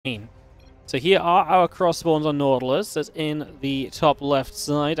So here are our cross spawns on Nautilus. As in the top left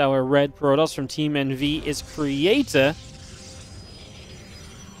side, our red Protoss from Team NV is Creator.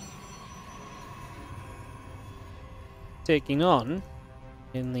 Taking on,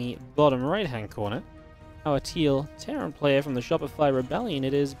 in the bottom right-hand corner, our teal Terran player from the Shopify Rebellion.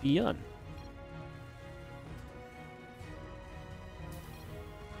 It is ByuN.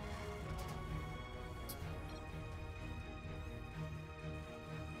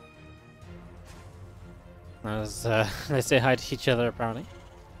 As they say hi to each other, apparently.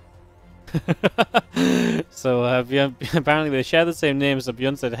 So apparently they share the same names. So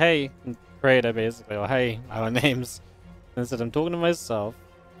ByuN said, "Hey, Creator," basically, or "Hey, our names." And I said, "I'm talking to myself."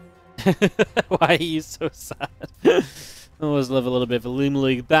 Why are you so sad? I always love a little bit of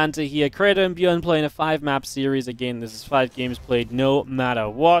Olimoleague banter here. Creator and ByuN playing a 5-map series. Again, this is 5 games played no matter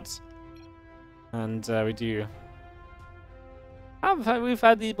what. And we do. We've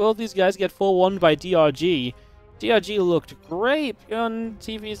had both these guys get 4-1 by DRG. DRG looked great. ByuN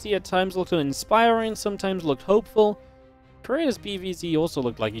TVC at times looked uninspiring, sometimes looked hopeful. Creator's BVZ also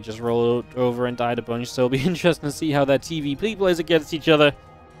looked like he just rolled over and died a bunch, so it'll be interesting to see how that TvP plays against each other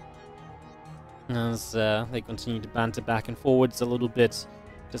as they continue to banter back and forwards a little bit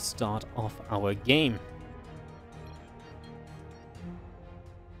to start off our game.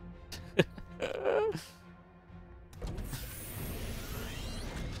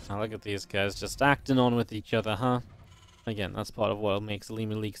 Now look at these guys just acting on with each other, huh? Again, that's part of what makes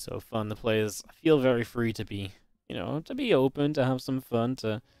Olimoleague so fun. The players feel very free to be, you know, to be open, to have some fun,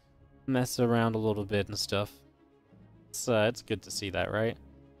 to mess around a little bit and stuff. It's good to see that, right?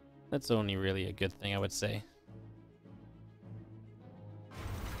 That's only really a good thing, I would say.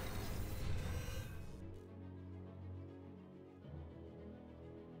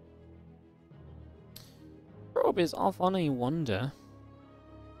 Probe is off on a wander.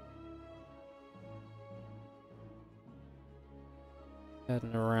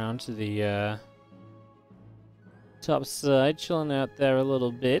 Heading around to the top side, chilling out there a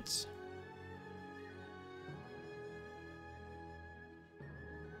little bit.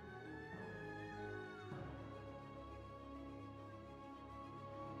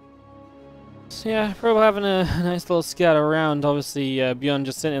 So yeah, Probe having a nice little scout around. Obviously, ByuN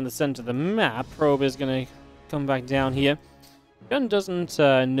just sitting in the center of the map. Probe is going to come back down here. ByuN doesn't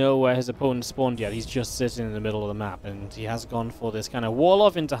know where his opponent spawned yet. He's just sitting in the middle of the map, and he has gone for this kind of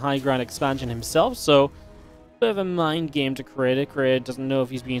wall-off into high ground expansion himself, so a bit of a mind game to Creator. Creator doesn't know if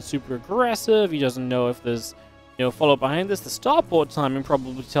he's being super aggressive. He doesn't know if there's, you know, follow behind this. The starport timing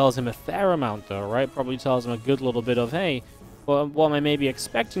probably tells him a fair amount, though, right? Probably tells him a good little bit of, hey, what am I maybe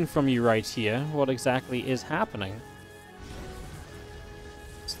expecting from you right here? What exactly is happening?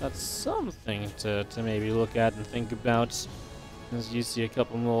 So that's something to maybe look at and think about. As you see a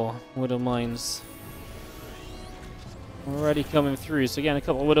couple more Widow Mines already coming through. So again, a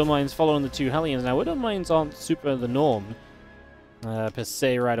couple of Widow Mines following the 2 Hellions. Now, Widow Mines aren't super the norm, per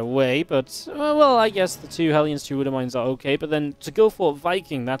se, right away. But, well, I guess the 2 Hellions, 2 Widow Mines are okay. But then to go for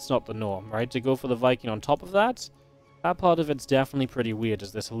Viking, that's not the norm, right? To go for the Viking on top of that, that part of it's definitely pretty weird,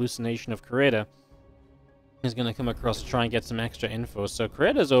 as this hallucination of Creator is going to come across to try and get some extra info. So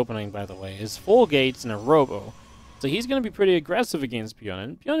Creator's opening, by the way, is 4 gates and a robo. So he's going to be pretty aggressive against ByuN.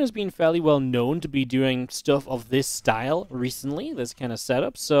 And ByuN has been fairly well known to be doing stuff of this style recently, this kind of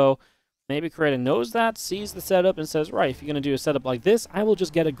setup. So maybe Creator knows that, sees the setup, and says, right, if you're going to do a setup like this, I will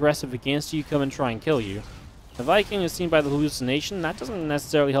just get aggressive against you, come and try and kill you. The Viking is seen by the hallucination. That doesn't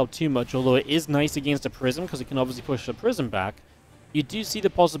necessarily help too much, although it is nice against a Prism, because it can obviously push the Prism back. You do see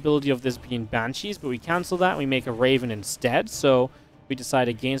the possibility of this being Banshees, but we cancel that, and we make a Raven instead, so we decide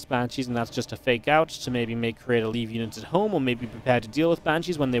against Banshees, and that's just a fake out to maybe make Creator leave units at home, or maybe prepare to deal with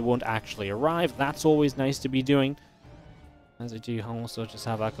Banshees when they won't actually arrive. That's always nice to be doing. As I do also just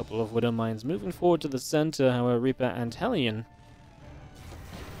have a couple of Widow Mines moving forward to the center, however, Reaper and Hellion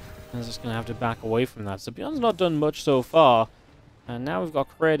is just going to have to back away from that. So ByuN's not done much so far. And now we've got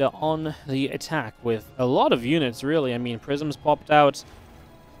Creator on the attack with a lot of units, really. I mean, Prism's popped out.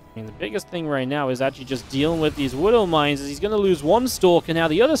 I mean, the biggest thing right now is actually just dealing with these Widow Mines, as he's going to lose one Stalker. Now,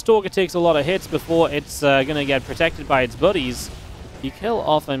 the other Stalker takes a lot of hits before it's going to get protected by its buddies. You kill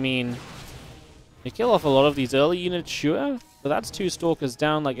off, I mean, you kill off a lot of these early units, sure. But that's 2 Stalkers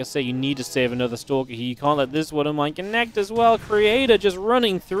down. Like I say, you need to save another Stalker here. You can't let this Widow Mine connect as well. Creator just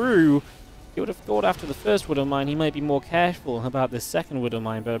running through. You would have thought after the first Widow Mine he might be more careful about this second Widow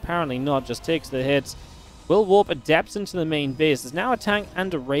Mine, but apparently not. Just takes the hits. Will warp Adepts into the main base. There's now a tank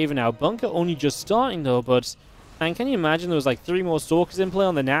and a Raven now. Bunker only just starting though, but man, can you imagine there was like 3 more Stalkers in play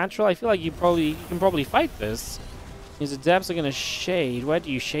on the natural? I feel like you can probably fight this. These Adepts are going to shade. Where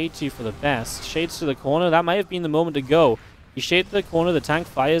do you shade to for the best? Shades to the corner? That might have been the moment to go. You shade to the corner, the tank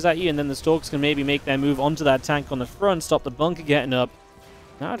fires at you, and then the Stalkers can maybe make their move onto that tank on the front, stop the bunker getting up.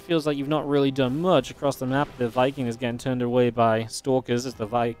 Now it feels like you've not really done much across the map. The Viking is getting turned away by Stalkers as the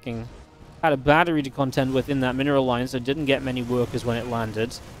Viking had a battery to contend with in that mineral line, so didn't get many workers when it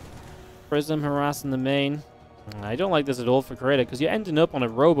landed. Prism harassing the main. I don't like this at all for Creator, because you're ending up on a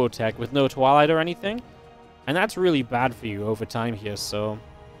Robotech with no Twilight or anything. And that's really bad for you over time here, so...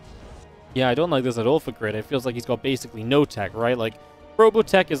 Yeah, I don't like this at all for Creator. It feels like he's got basically no tech, right? Like,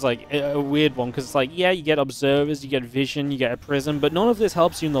 Robotech is like a weird one, because it's like, yeah, you get Observers, you get Vision, you get a Prism, but none of this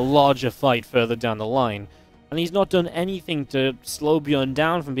helps you in the larger fight further down the line. And he's not done anything to slow ByuN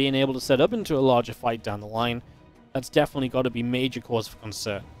down from being able to set up into a larger fight down the line. That's definitely got to be major cause for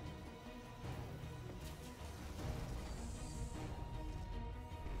concern.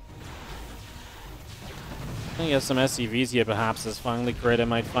 I guess some SCVs here perhaps as finally Creator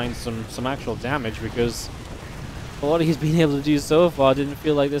might find some actual damage, because what he's been able to do so far didn't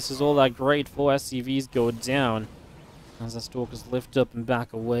feel like this is all that great. 4 SCVs go down as the Stalkers lift up and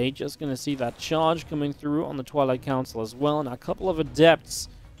back away. Just going to see that charge coming through on the Twilight Council as well, and a couple of Adepts.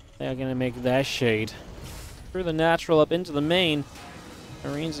 They are going to make their shade through the natural up into the main.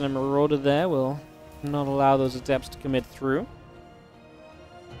 Marines and a Marauder there will not allow those Adepts to commit through.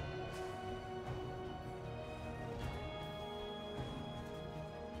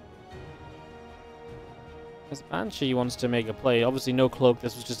 As Banshee wants to make a play. Obviously no cloak,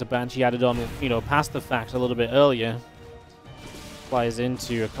 this was just a Banshee added on, you know, past the fact a little bit earlier. Flies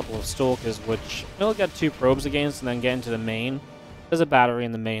into a couple of Stalkers, which he'll get 2 probes against and then get into the main. There's a battery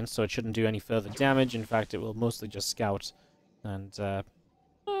in the main, so it shouldn't do any further damage. In fact, it will mostly just scout and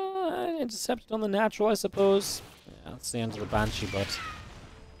intercept it on the natural, I suppose. Yeah, that's the end of the Banshee, but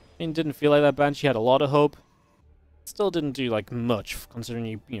I mean, didn't feel like that Banshee had a lot of hope. Still didn't do like much, considering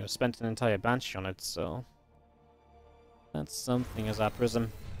you know, spent an entire Banshee on it, so... That's something as our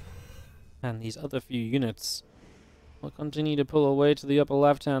Prism and these other few units will continue to pull away to the upper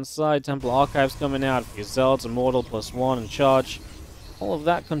left-hand side. Temple Archives coming out for your Zealots, Immortal +1 and Charge. All of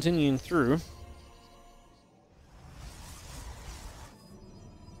that continuing through.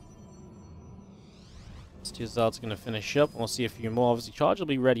 These 2 Zealots are going to finish up. We'll see a few more. Obviously, Charge will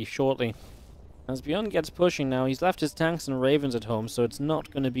be ready shortly. As ByuN gets pushing now, he's left his tanks and Ravens at home, so it's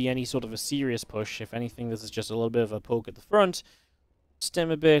not going to be any sort of a serious push. If anything, this is just a little bit of a poke at the front.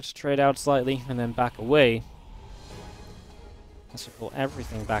 Stem a bit, trade out slightly, and then back away. Let's pull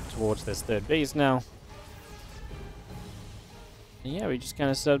everything back towards this 3rd base now. And yeah, we just kind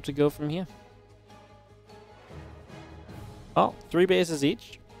of set up to go from here. Oh, 3 bases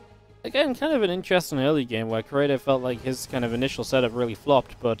each. Again, kind of an interesting early game where Creator felt like his kind of initial setup really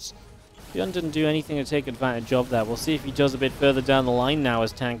flopped, but ByuN didn't do anything to take advantage of that. We'll see if he does a bit further down the line now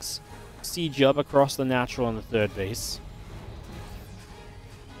as tanks siege up across the natural on the 3rd base.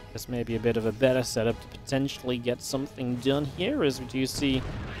 This may be a bit of a better setup to potentially get something done here, as we do see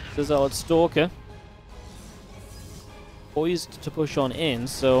the Zealot Stalker poised to push on in.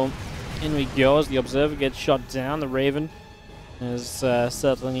 So in we go as the Observer gets shot down. The Raven is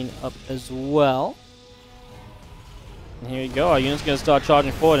settling up as well. And here we go, our unit's going to start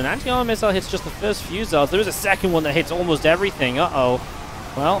charging forward. An anti-armor missile hits just the first few Zealots. There is a second one that hits almost everything. Uh-oh.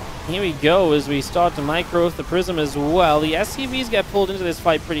 Well, here we go as we start to micro the Prism as well. The SCVs get pulled into this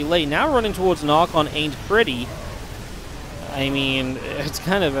fight pretty late. Now running towards an Archon ain't pretty. I mean, it's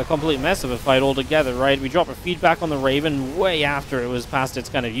kind of a complete mess of a fight altogether, right? We drop a feedback on the Raven way after it was past its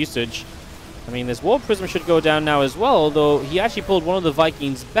kind of usage. I mean, this War Prism should go down now as well, although he actually pulled one of the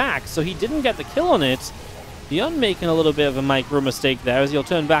Vikings back, so he didn't get the kill on it. ByuN making a little bit of a micro mistake there, as he'll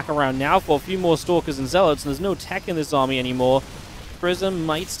turn back around now for a few more Stalkers and Zealots, and there's no tech in this army anymore. Prism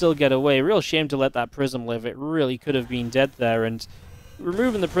might still get away. Real shame to let that Prism live. It really could have been dead there, and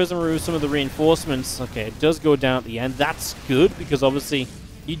removing the Prism removes some of the reinforcements. Okay, it does go down at the end. That's good, because obviously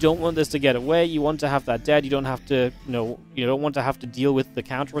you don't want this to get away. You want to have that dead. You don't have to, you don't want to have to deal with the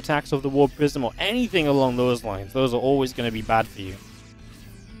counterattacks of the War Prism or anything along those lines. Those are always going to be bad for you.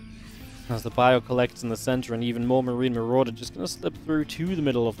 As the Bio collects in the center, and even more Marine Marauder just going to slip through to the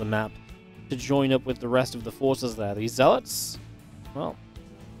middle of the map to join up with the rest of the forces there. These Zealots, well,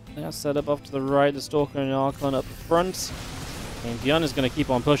 they're set up off to the right. The Stalker and Archon up front. And ByuN is going to keep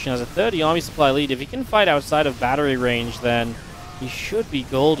on pushing as a 30 army supply lead. If he can fight outside of battery range, then he should be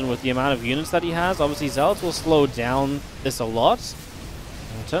golden with the amount of units that he has. Obviously, Zealots will slow down this a lot.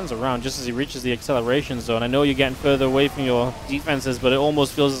 And turns around just as he reaches the acceleration zone. I know you're getting further away from your defenses, but it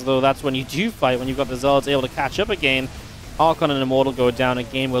almost feels as though that's when you do fight, when you've got the Zealots able to catch up again. Archon and Immortal go down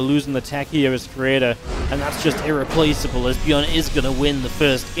again. We're losing the tech here as creator, and that's just irreplaceable as ByuN is going to win the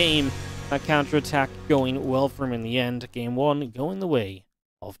first game. That counterattack going well for him in the end. Game 1 going the way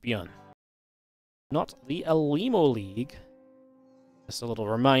of ByuN. Not the Olimoleague. Just a little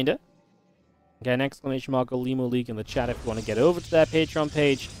reminder. Get an exclamation mark Olimoleague in the chat if you want to get over to their Patreon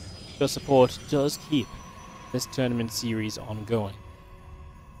page. Your support does keep this tournament series ongoing.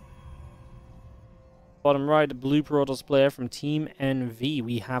 Bottom right, the blue Protoss player from Team NV.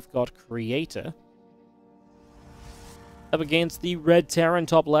 We have got Creator. Up against the red Terran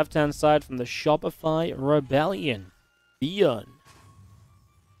top left-hand side from the Shopify Rebellion. ByuN.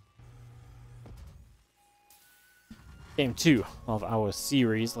 Game 2 of our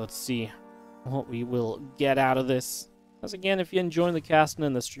series. Let's see what we will get out of this. As again, if you're enjoying the casting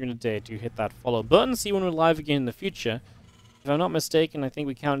and the stream today, do hit that follow button. See when we're live again in the future. If I'm not mistaken, I think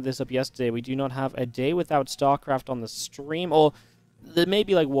we counted this up yesterday. We do not have a day without StarCraft on the stream, or there may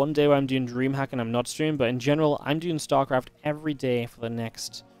be like one day where I'm doing DreamHack and I'm not streaming, but in general, I'm doing StarCraft every day for the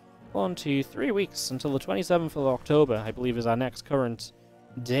next 1, 2, 3 weeks until the 27th of October, I believe, is our next current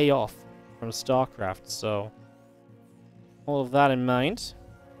day off from StarCraft. So, all of that in mind.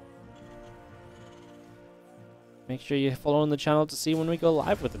 Make sure you're following the channel to see when we go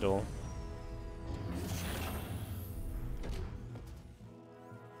live with it all.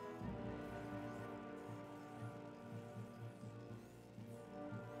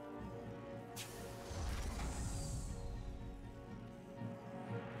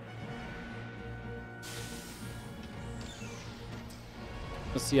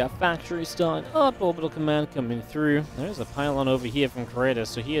 Let's see our factory starting up, orbital command coming through. There's a pylon over here from Creator,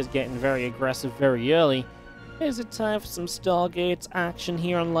 so he is getting very aggressive very early. Is it time for some Stargates action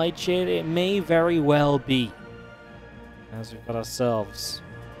here on Lightshade? It may very well be. As we've got ourselves.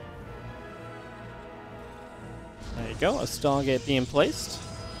 There you go, a Stargate being placed.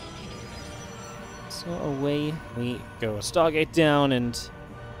 So away we go. A Stargate down and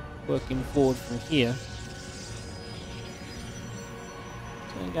working forward from here.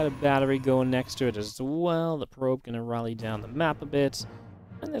 So we got a battery going next to it as well. The probe gonna rally down the map a bit.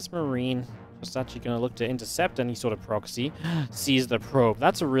 And this Marine just actually going to look to intercept any sort of proxy. Sees the probe.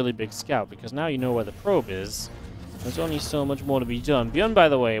 That's a really big scout, because now you know where the probe is. There's only so much more to be done. ByuN, by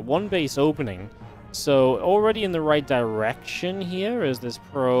the way, one base opening. So, already in the right direction here is this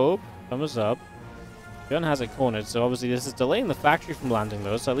probe. Thumbs up. ByuN has it cornered, so obviously this is delaying the factory from landing,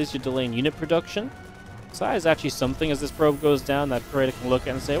 though, so at least you're delaying unit production. So that is actually something as this probe goes down that Creator can look at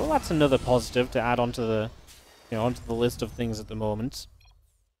and say, well, that's another positive to add onto the, onto the list of things at the moment.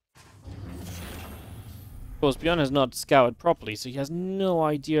 Of course, ByuN has not scouted properly, so he has no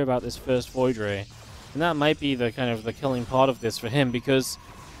idea about this first Void Ray. And that might be the kind of the killing part of this for him, because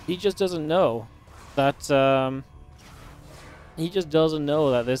he just doesn't know that,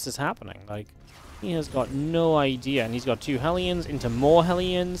 this is happening. Like, he has got no idea, and he's got 2 Hellions into more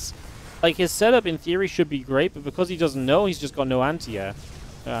Hellions. Like, his setup in theory should be great, but because he doesn't know, he's just got no anti-air.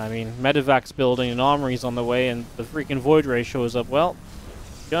 I mean, Medevac's building, an armory's on the way, and the freaking Void Ray shows up. Well,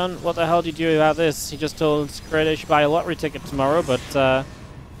 ByuN, what the hell do you do about this? He just told Creator he should buy a lottery ticket tomorrow, but,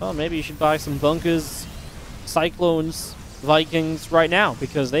 well, maybe you should buy some bunkers, Cyclones, Vikings right now,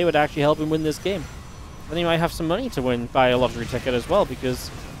 because they would actually help him win this game. Then he might have some money to buy a lottery ticket as well, because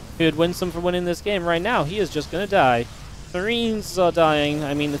if he would win some for winning this game right now, he is just going to die. Marines are dying.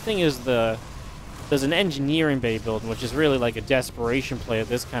 I mean, the thing is, there's an engineering bay building, which is really like a desperation play at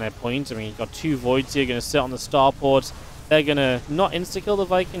this kind of point. I mean, you've got 2 Voids here going to sit on the starport. They're going to not insta-kill the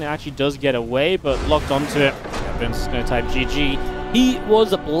Viking. It actually does get away, but locked onto it. Vince is going to type GG. He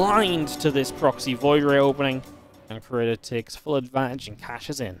was blind to this proxy Void Ray opening. And Creator takes full advantage and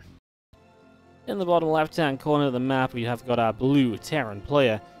cashes in. In the bottom left-hand corner of the map, we have got our blue Terran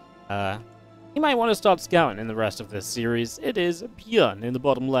player. You might want to start scouting in the rest of this series. It is ByuN in the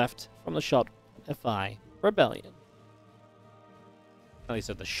bottom left from the Shopify Rebellion. At least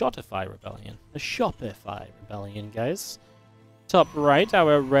said the Shopify Rebellion. The Shopify Rebellion, guys. Top right,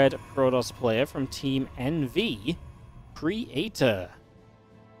 our red Protoss player from Team NV, Creator.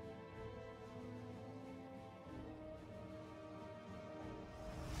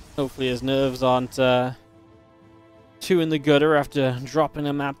 Hopefully his nerves aren't too in the gutter after dropping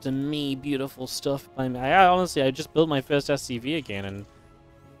a map to me. Beautiful stuff by me. Honestly, I just built my first SCV again, and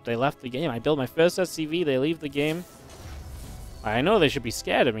they left the game. I built my first SCV, they leave the game. I know they should be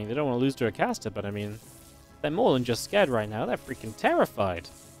scared of me. They don't want to lose to a caster, but I mean, they're more than just scared right now. They're freaking terrified.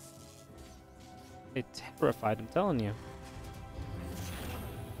 They're terrified, I'm telling you.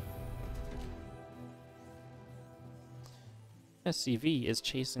 SCV is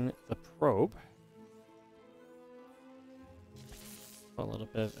chasing the probe. for a little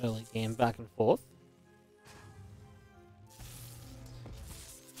bit of early game back and forth.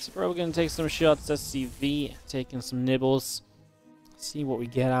 So we're going to take some shots. SCV taking some nibbles. See what we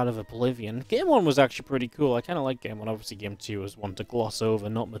get out of Oblivion. Game 1 was actually pretty cool. I kind of like Game 1. Obviously, Game 2 was one to gloss over.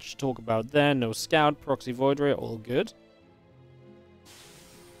 Not much to talk about there. No Scout, Proxy Void Ray, all good.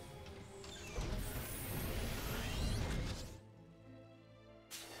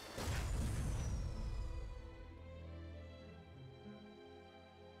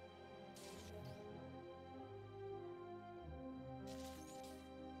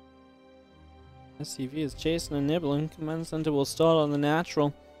 SCV is chasing and nibbling. Command Center will start on the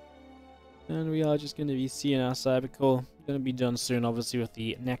natural. And we are just going to be seeing our Cybercore. Going to be done soon, obviously, with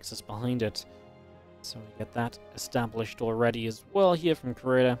the Nexus behind it. So we get that established already as well here from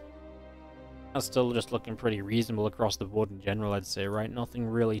Creator. That's still just looking pretty reasonable across the board in general, I'd say, right? Nothing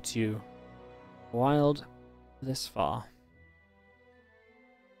really too wild this far.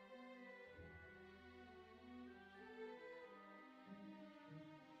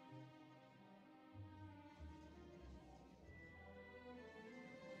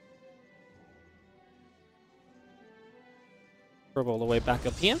 Probe all the way back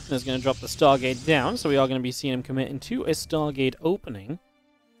up here. Is going to drop the Stargate down, so we are going to be seeing him commit into a Stargate opening.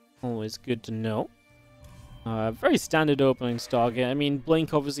 Always good to know. Very standard opening Stargate. I mean,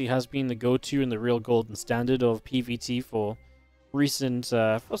 Blink obviously has been the go-to and the real golden standard of PvT for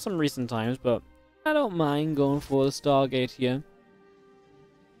some recent times, but I don't mind going for the Stargate here.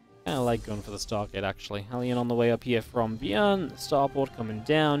 Kind of like going for the Stargate, actually. Hellion on the way up here from ByuN. The Starport coming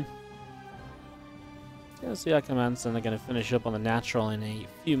down. Gonna see our command center going to finish up on the natural in a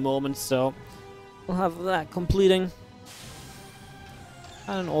few moments, so we'll have that completing.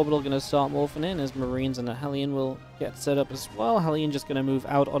 And an orbital going to start morphing in as Marines and a Hellion will get set up as well. Hellion just going to move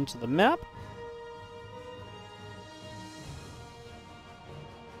out onto the map.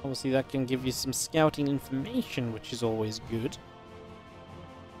 Obviously that can give you some scouting information, which is always good.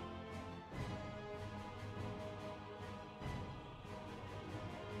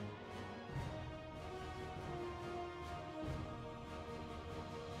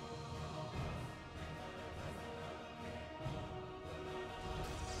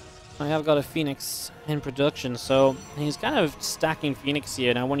 I have got a Phoenix in production, so he's kind of stacking Phoenix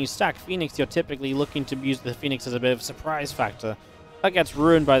here. Now, when you stack Phoenix, you're typically looking to use the Phoenix as a bit of a surprise factor. That gets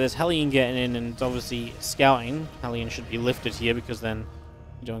ruined by this Hellion getting in and obviously scouting. Hellion should be lifted here because then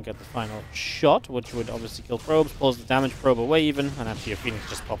you don't get the final shot, which would obviously kill probes, pulls the damage probe away even, and actually your Phoenix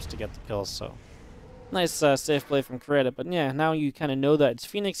just pops to get the kills, so nice safe play from Creator. But yeah, now you kind of know that it's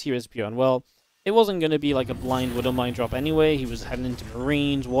Phoenix, here is ByuN. Well, it wasn't going to be like a blind Widow Mine drop anyway. He was heading into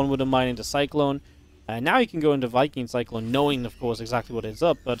Marines, one Widow Mine into Cyclone. Now you can go into Viking Cyclone knowing, of course, exactly what is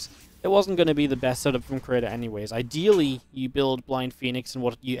up, but it wasn't going to be the best setup from Creator anyways. Ideally, you build Blind Phoenix, and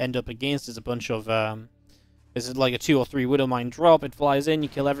what you end up against is a bunch of... this is like a 2 or 3 Widow Mine drop. It flies in, you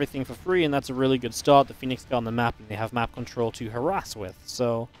kill everything for free, and that's a really good start. The Phoenix got on the map, and they have map control to harass with.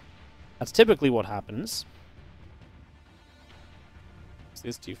 So that's typically what happens. So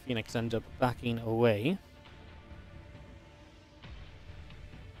these two Phoenix end up backing away.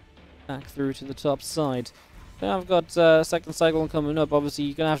 Back through to the top side. Now I've got second cyclone coming up. Obviously,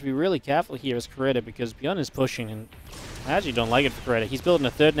 you're going to have to be really careful here as Creator because ByuN is pushing, and I actually don't like it for Creator. He's building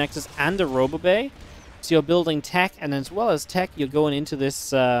a third Nexus and a Robo Bay. So you're building tech, and as well as tech, you're going into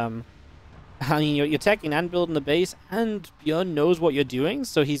this... I mean, you're teching and building the base, and ByuN knows what you're doing,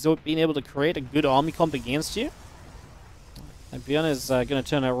 so he's been able to create a good army comp against you. And ByuN is going to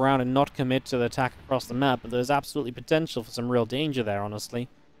turn it around and not commit to the attack across the map, but there's absolutely potential for some real danger there, honestly.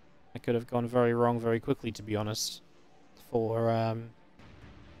 I could have gone very wrong very quickly, to be honest, for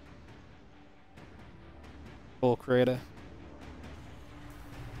Creator.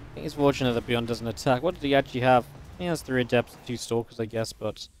 I think it's fortunate that ByuN doesn't attack. What did he actually have? He has 3 Adepts and 2 Stalkers, I guess,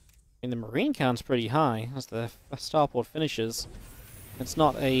 but the Marine count's pretty high as the Starport finishes. It's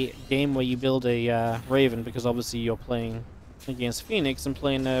not a game where you build a Raven, because obviously you're playing against Phoenix, and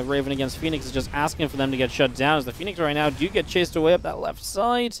playing a Raven against Phoenix is just asking for them to get shut down, as the Phoenix right now do get chased away up that left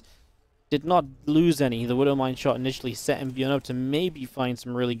side. Did not lose any. The Widow Mine shot initially setting ByuN up to maybe find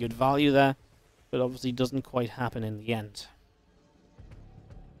some really good value there, but obviously doesn't quite happen in the end.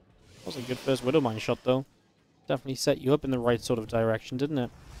 That was a good first Widow Mine shot, though. Definitely set you up in the right sort of direction, didn't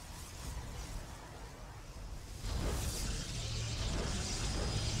it?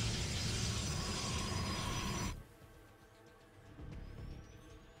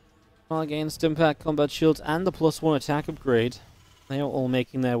 Well, against Impact Combat Shields and the +1 attack upgrade, they are all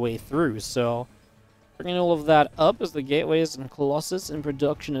making their way through, so bringing all of that up as the Gateways and Colossus in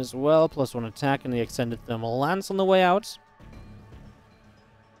production as well, +1 attack and the extended thermal lance on the way out.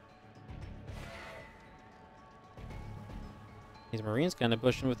 These Marines kind of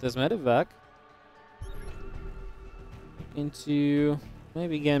pushing with this medevac. Into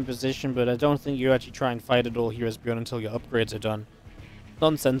maybe get in position, but I don't think you actually try and fight at all here as ByuN until your upgrades are done.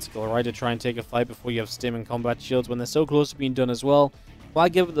 Nonsensical, right, to try and take a fight before you have stim and combat shields when they're so close to being done as well. Why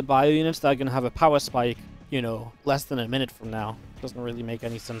give it the bio units that are going to have a power spike, you know, less than a minute from now? Doesn't really make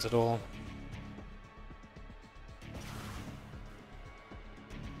any sense at all.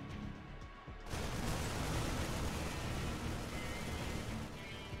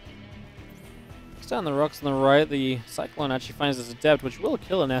 Down the rocks on the right, the Cyclone actually finds this adept, which will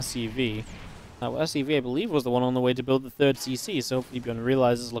kill an SCV. Now, SCV, I believe, was the one on the way to build the third CC, so hopefully ByuN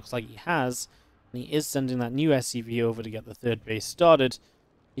realizes, looks like he has, and he is sending that new SCV over to get the third base started.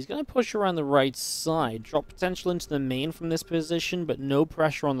 He's going to push around the right side, drop potential into the main from this position, but no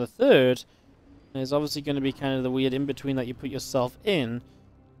pressure on the third. There's obviously going to be kind of the weird in-between that you put yourself in.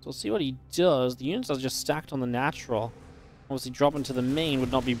 So we'll see what he does. The units are just stacked on the natural. Obviously, dropping to the main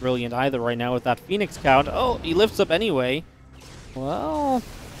would not be brilliant either right now with that Phoenix count. Oh, he lifts up anyway. Well,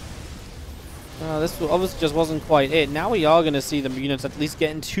 this obviously just wasn't quite it. Now we are going to see the units at least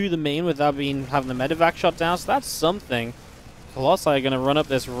getting to the main without having the medevac shot down, so that's something. Colossi are going to run up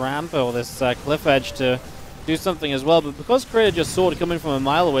this ramp or this cliff edge to do something as well, but because Crater just saw it coming from a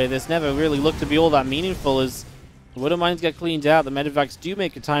mile away, this never really looked to be all that meaningful as the Widow Mines get cleaned out. The medevacs do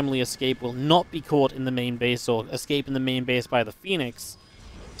make a timely escape, will not be caught in the main base or escape in the main base by the Phoenix.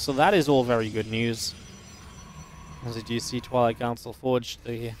 So that is all very good news. As you do see Twilight Council Forge,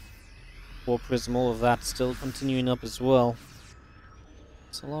 the War Prism, all of that still continuing up as well.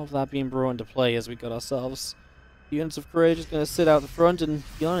 So a lot of that being brought into play as we got ourselves. The units of Courage is going to sit out the front, and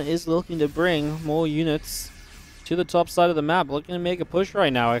ByuN is looking to bring more units to the top side of the map. Looking to make a push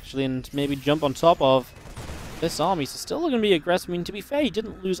right now, actually, and maybe jump on top of this army. So still looking to be aggressive. I mean, to be fair, he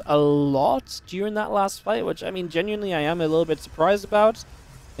didn't lose a lot during that last fight, which, I mean, genuinely I am a little bit surprised about.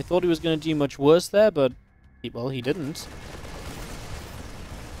 I thought he was going to do much worse there, but, well, he didn't.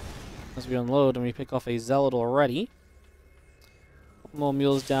 As we unload and we pick off a Zealot already. Couple more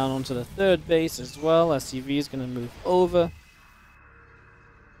mules down onto the third base as well. SCV is going to move over.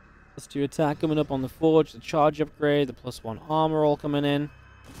 +2 attack coming up on the Forge, the charge upgrade, the +1 armor all coming in.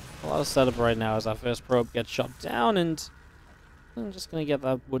 A lot of setup right now as our first probe gets shot down, and I'm just going to get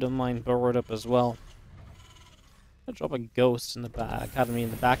that Widow Mine burrowed up as well. I'll drop a Ghost in the Academy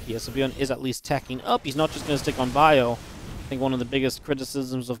in the back here, so ByuN is at least teching up. He's not just going to stick on bio. I think one of the biggest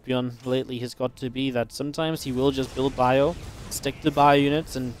criticisms of ByuN lately has got to be that sometimes he will just build bio, stick to bio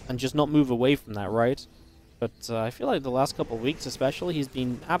units, and just not move away from that, right? But I feel like the last couple of weeks especially, he's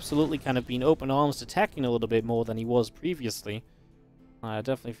been absolutely kind of been open arms to teching a little bit more than he was previously. It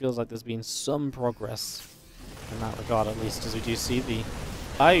definitely feels like there's been some progress in that regard, at least, as we do see the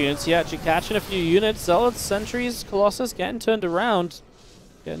bio units here actually catching a few units. Zealots, Sentries, Colossus getting turned around.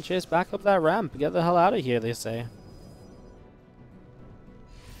 Getting chased back up that ramp. Get the hell out of here, they say.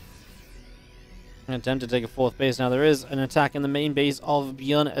 An attempt to take a fourth base. Now, there is an attack in the main base of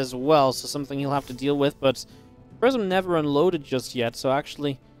ByuN as well, so something he'll have to deal with, but Prism never unloaded just yet, so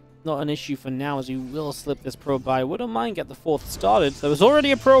actually not an issue for now, as we will slip this probe by. Wouldn't mind get the fourth started. There was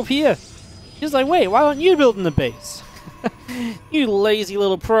already a probe here. He's like, wait, why aren't you building the base? You lazy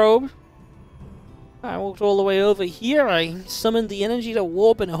little probe. I walked all the way over here. I summoned the energy to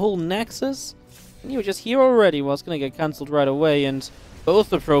warp in a whole nexus. And you were just here already. Well, it's going to get cancelled right away, and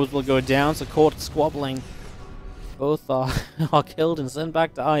both the probes will go down, so caught squabbling. Both are killed and sent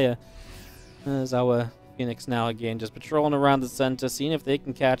back to Aya. There's our Phoenix now again, just patrolling around the center, seeing if they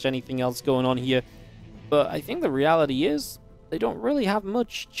can catch anything else going on here. But I think the reality is they don't really have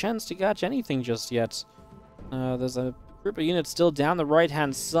much chance to catch anything just yet. There's a group of units still down the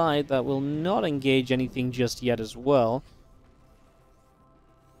right-hand side that will not engage anything just yet as well.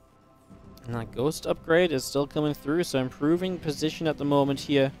 And that Ghost upgrade is still coming through, so improving position at the moment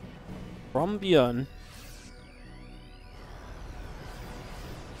here from ByuN.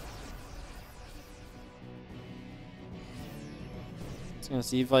 Gonna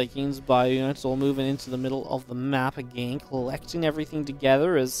see Vikings, bio units all moving into the middle of the map again, collecting everything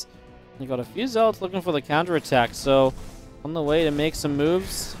together as you got a few Zealots looking for the counterattack, so on the way to make some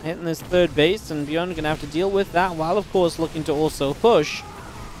moves, hitting this third base, and ByuN gonna have to deal with that, while of course looking to also push.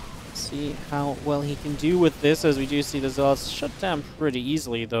 See how well he can do with this, as we do see the Zealots shut down pretty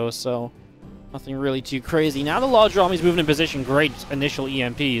easily though, so nothing really too crazy. Now the larger army's moving in position, great initial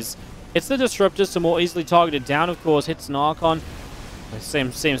EMPs. It's the Disruptors, so more easily targeted down, of course, hits an Archon.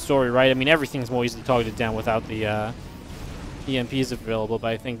 Same story, right? I mean, everything's more easily targeted down without the EMPs available, but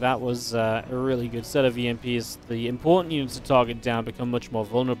I think that was a really good set of EMPs. The important units to target down become much more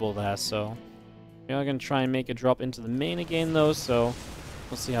vulnerable there, so We are going to try and make a drop into the main again, though, so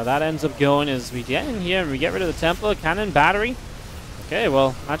we'll see how that ends up going as we get in here and we get rid of the Templar, Cannon, Battery. Okay,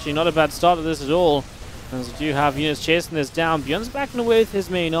 well, actually not a bad start to this at all, as we do have units chasing this down. ByuN's backing away with his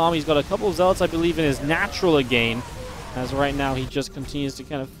main army. He's got a couple of Zealots, I believe, in his natural again, as right now he just continues to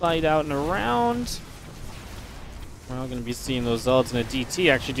kind of fight out and around. We're not going to be seeing those Zealots in a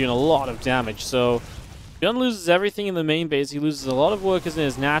DT actually doing a lot of damage, so ByuN loses everything in the main base. He loses a lot of workers in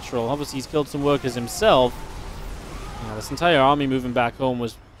his natural. Obviously, he's killed some workers himself. This entire army moving back home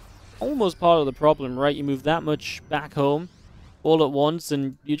was almost part of the problem, right? You move that much back home all at once,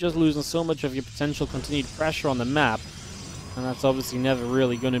 and you're just losing so much of your potential continued pressure on the map. And that's obviously never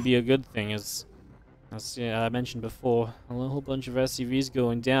really going to be a good thing, as I mentioned before. A whole bunch of SCVs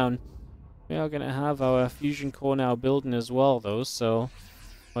going down. We are going to have our fusion core now building as well, though, so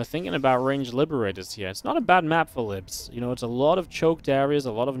we're thinking about ranged liberators here. It's not a bad map for libs. You know, it's a lot of choked areas,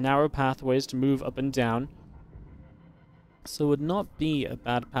 a lot of narrow pathways to move up and down. So it would not be a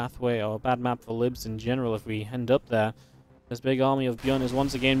bad pathway or a bad map for libs in general if we end up there. This big army of ByuN is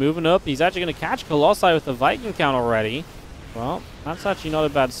once again moving up. He's actually going to catch Colossi with the Viking count already. Well, that's actually not a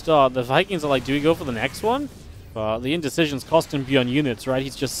bad start. The Vikings are like, do we go for the next one? But the indecision's costing ByuN units, right?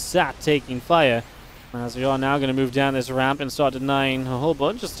 He's just sat taking fire. As we are now going to move down this ramp and start denying a whole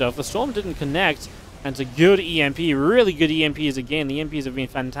bunch of stuff. The Storm didn't connect, and it's a good EMP, really good EMPs again. The EMPs have been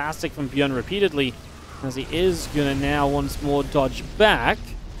fantastic from ByuN repeatedly, as he is going to now once more dodge back.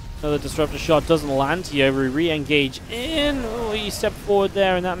 Another disruptor shot doesn't land here. We re-engage in. Oh, he stepped forward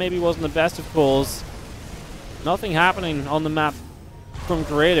there, and that maybe wasn't the best of calls. Nothing happening on the map from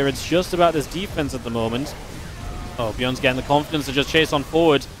Creator. It's just about this defense at the moment. Oh, ByuN's getting the confidence to just chase on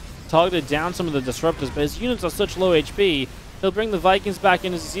forward. Targeted down some of the disruptors, but his units are such low HP. He'll bring the Vikings back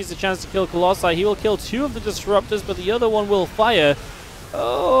in as he sees the chance to kill Colossi. He will kill 2 of the disruptors, but the other one will fire.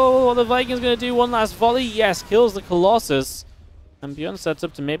 Oh, what are the Vikings going to do? One last volley? Yes, kills the Colossus. And ByuN sets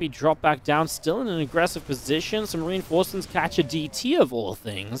up to maybe drop back down, still in an aggressive position. Some reinforcements catch a DT of all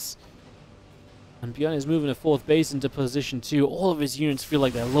things. And ByuN is moving a 4th base into position 2. All of his units feel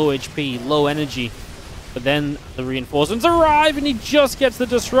like they're low HP, low energy. But then the reinforcements arrive, and he just gets the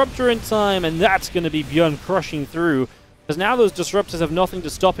disruptor in time, and that's going to be ByuN crushing through. Because now those disruptors have nothing to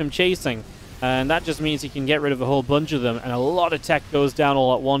stop him chasing. And that just means he can get rid of a whole bunch of them, and a lot of tech goes down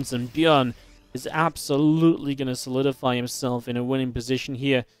all at once, and ByuN is absolutely going to solidify himself in a winning position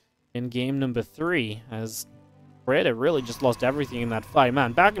here in game number 3, as Creator really just lost everything in that fight.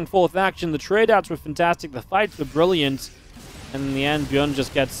 Man, back and forth action, the trade-outs were fantastic, the fights were brilliant, and in the end, ByuN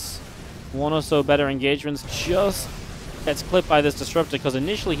just gets 1 or so better engagements, just gets clipped by this disruptor, because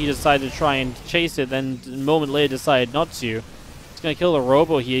initially he decided to try and chase it, then a moment later decided not to. He's going to kill the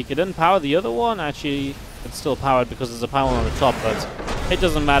robo here. He could unpower the other one. Actually, it's still powered because there's a power on the top, but it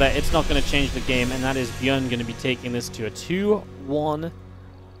doesn't matter. It's not going to change the game, and that is ByuN going to be taking this to a 2-1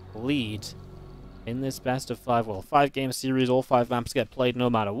 lead in this best of 5, well, 5-game series. All 5 maps get played no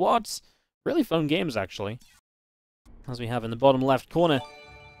matter what. Really fun games, actually. As we have in the bottom left corner,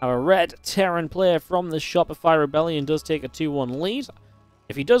 our red Terran player from the Shopify Rebellion does take a 2-1 lead.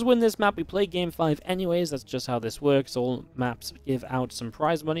 If he does win this map, we play Game 5 anyways. That's just how this works. All maps give out some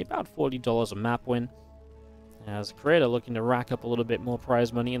prize money, about $40 a map win. As Creator looking to rack up a little bit more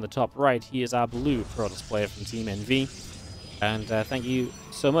prize money in the top right, he is our blue Protoss player from Team NV. And thank you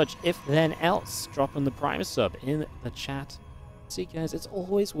so much. If then else, dropping the Prime sub in the chat. See, guys, it's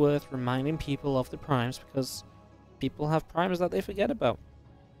always worth reminding people of the Primes, because people have Primes that they forget about,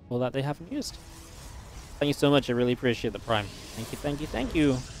 or that they haven't used. Thank you so much. I really appreciate the Prime. Thank you, thank you, thank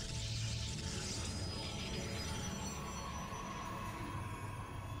you.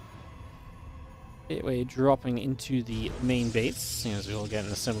 Gateway dropping into the main base, as we'll get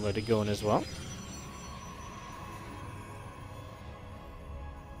a similar to going as well.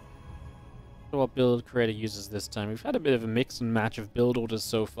 So what build Creator uses this time? We've had a bit of a mix and match of build orders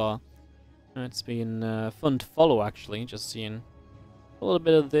so far. It's been fun to follow, actually, just seeing a little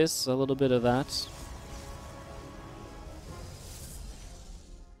bit of this, a little bit of that.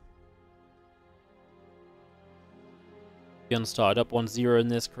 ByuN started up 1-0 in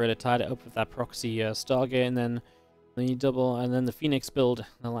this. Creator tied it up with that proxy Stargate, and then the Phoenix build.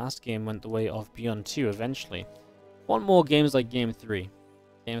 The last game went the way of ByuN 2 eventually. Want more games like Game 3.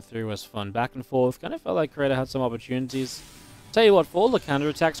 Game 3 was fun. Back and forth. Kind of felt like Creator had some opportunities. Tell you what, for all the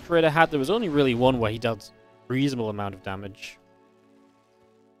counterattacks Creator had, there was only really one where he dealt a reasonable amount of damage.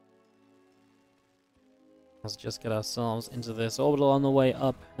 Let's just get ourselves into this orbital on the way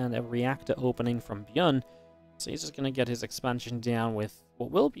up, and a reactor opening from ByuN. So he's just going to get his expansion down with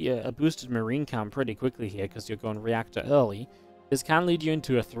what will be a boosted marine count pretty quickly here, because you're going reactor early. This can lead you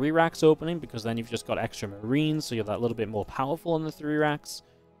into a 3 racks opening, because then you've just got extra Marines, so you're that little bit more powerful in the 3 racks.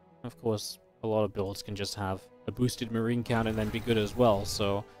 Of course, a lot of builds can just have a boosted Marine count and then be good as well,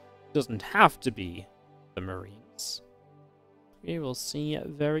 so it doesn't have to be the Marines. We will see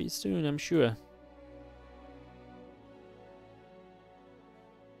very soon, I'm sure.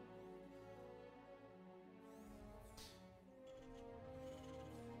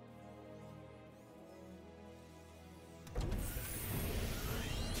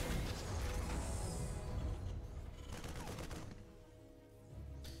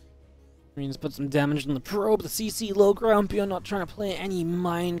 Marines put some damage on the probe, the CC low ground. ByuN not trying to play any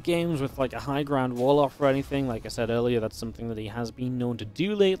mind games with like a high ground wall off or anything. Like I said earlier, that's something that he has been known to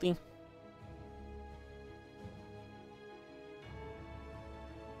do lately.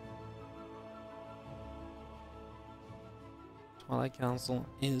 Twilight Council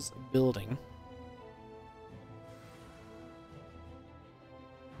is building.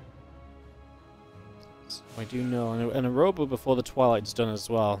 I do know, and a robo before the Twilight's done as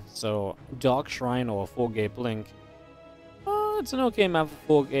well. So, Dark Shrine or 4-gate Blink. It's an okay map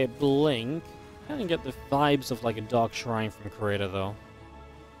for 4-gate Blink. I can get the vibes of like a Dark Shrine from Creator though.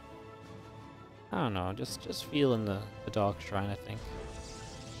 I don't know, just feeling the Dark Shrine, I think.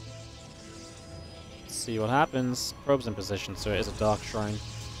 Let's see what happens. Probe's in position, so it is a Dark Shrine.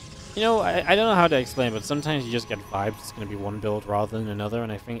 You know, I don't know how to explain, but sometimes you just get vibes it's going to be one build rather than another,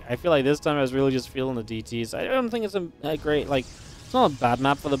 and I feel like this time I was really just feeling the DTs. I don't think it's a great, like, it's not a bad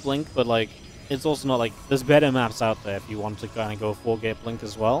map for the Blink, but, like, it's also not, like, there's better maps out there if you want to kind of go 4-gate Blink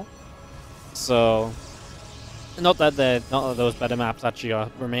as well. So, not that those better maps actually are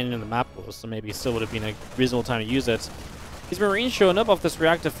remaining in the map pool, so maybe it still would have been a reasonable time to use it. These Marines showing up off this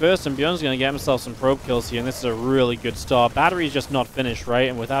reactor first, and ByuN's going to get himself some probe kills here, and this is a really good start. Battery's just not finished, right?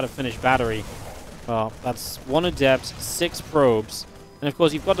 And without a finished battery, well, that's 1 adept, 6 probes. And of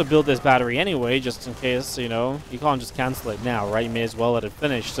course, you've got to build this battery anyway, just in case, you know, you can't just cancel it now, right? You may as well let it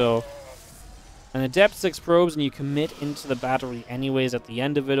finish. So, an adept, 6 probes, and you commit into the battery anyways at the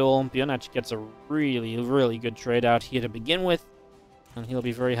end of it all. ByuN actually gets a really, really good trade out here to begin with, and he'll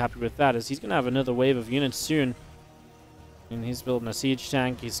be very happy with that, as he's going to have another wave of units soon. And he's building a siege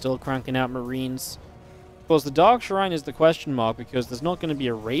tank. He's still cranking out Marines. Of course, the Dark Shrine is the question mark, because there's not going to be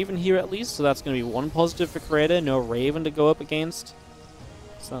a Raven here at least, so that's going to be one positive for Creator. No Raven to go up against.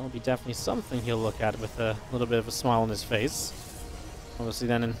 So that will be definitely something he'll look at with a little bit of a smile on his face. Obviously,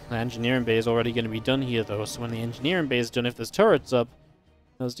 then the engineering bay is already going to be done here, though. So when the engineering bay is done, if there's turrets up,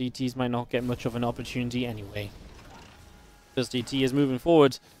 those DTs might not get much of an opportunity anyway. This DT is moving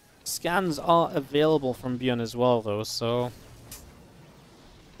forward. Scans are available from ByuN as well, though, so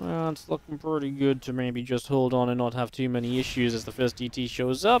it's looking pretty good to maybe just hold on and not have too many issues as the first DT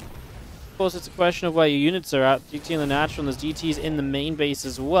shows up. Of course, it's a question of where your units are at. DT in the natural, and there's DTs in the main base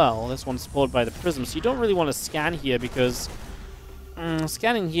as well. This one's supported by the Prism, so you don't really want to scan here, because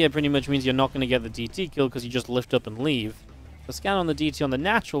scanning here pretty much means you're not going to get the DT kill because you just lift up and leave. The scan on the DT on the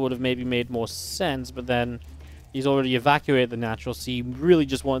natural would have maybe made more sense, but then he's already evacuated the natural, so he really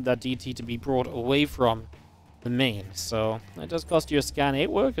just wanted that DT to be brought away from the main. So it does cost you a scan 8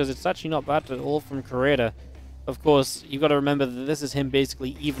 workers. It's actually not bad at all from Creator. Of course, you've got to remember that this is him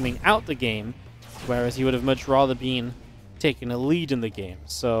basically evening out the game, whereas he would have much rather been taking a lead in the game.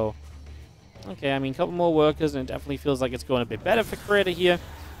 So, okay, I mean, a couple more workers, and it definitely feels like it's going a bit better for Creator here.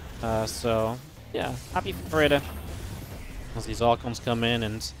 So, yeah, happy for Creator. As these Archons come in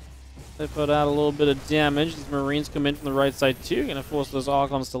and they put out a little bit of damage. These Marines come in from the right side too, going to force those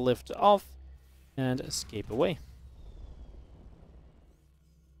Archons to lift off and escape away.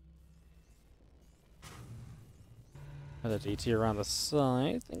 Another DT around the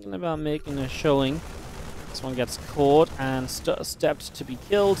side, thinking about making a showing. This one gets caught and stepped to be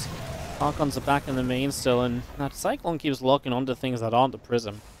killed. Archons are back in the main still, and that Cyclone keeps locking onto things that aren't the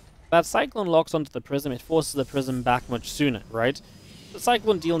Prism. That Cyclone locks onto the Prism, it forces the Prism back much sooner, right? The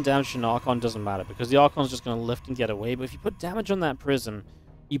Cyclone dealing damage to an Archon doesn't matter, because the Archon's just going to lift and get away, but if you put damage on that Prism,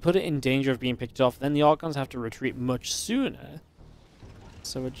 you put it in danger of being picked off, then the Archons have to retreat much sooner.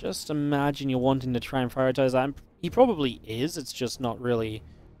 So just imagine you're wanting to try and prioritize that. He probably is, it's just not really, you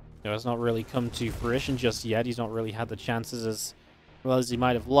know, it's not really come to fruition just yet. He's not really had the chances as well as he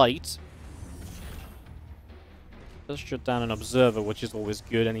might have liked. Just shut down an Observer, which is always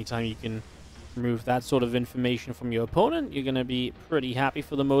good. Anytime you can remove that sort of information from your opponent, you're going to be pretty happy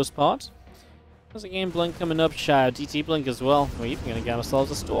for the most part. There's a game Blink coming up, Shadow, DT Blink as well. We're even going to get ourselves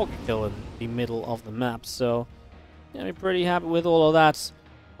a Stalker kill in the middle of the map, so yeah, we're pretty happy with all of that.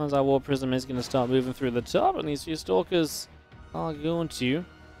 As our War Prism is going to start moving through the top, and these few Stalkers are going to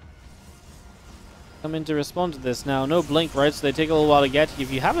come in to respond to this now. No blink, right? So they take a little while to get you.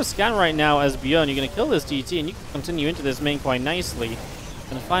 If you have a scan right now as ByuN, you're going to kill this DT and you can continue into this main quite nicely.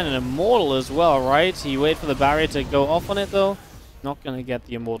 Going to find an Immortal as well, right? You wait for the barrier to go off on it though. Not going to get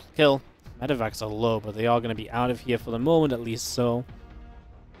the Immortal kill. Medevacs are low, but they are going to be out of here for the moment at least, so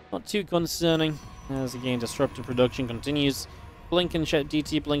not too concerning. As again, Disruptor production continues. Blink and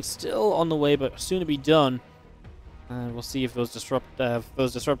DT Blink still on the way, but soon to be done. We'll see if those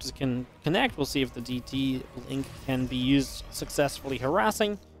disruptors can connect. We'll see if the DT Blink can be used successfully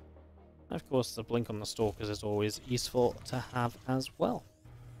harassing. And of course, the Blink on the Stalkers is always useful to have as well.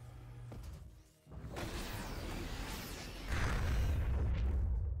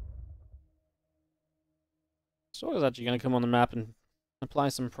 Stalker's actually going to come on the map and apply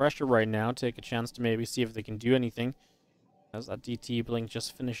some pressure right now. Take a chance to maybe see if they can do anything. As that DT Blink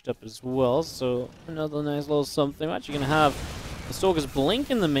just finished up as well, so another nice little something. We're actually going to have the Stalkers Blink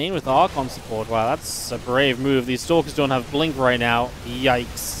in the main with Archon support. Wow, that's a brave move. These Stalkers don't have Blink right now.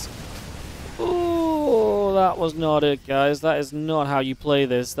 Yikes. Ooh, that was not it, guys. That is not how you play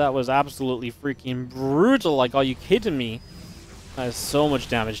this. That was absolutely freaking brutal. Like, are you kidding me? That is so much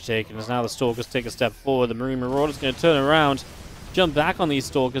damage taken. As now the Stalkers take a step forward, the Marine Marauder's going to turn around, jump back on these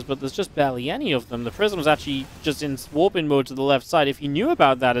Stalkers, but there's just barely any of them. The Prism was actually just in warp-in mode to the left side. If you knew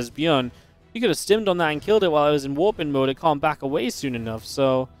about that as ByuN, you could have stimmed on that and killed it while it was in warp-in mode. It can't back away soon enough,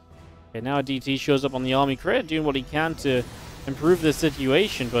 so... Okay, now a DT shows up on the army crit, doing what he can to improve this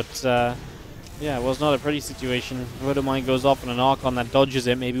situation, but, yeah, it was not a pretty situation. Mine goes off on an Archon that dodges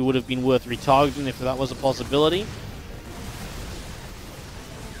it. Maybe would have been worth retargeting if that was a possibility.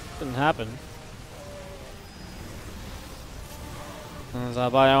 Didn't happen. As our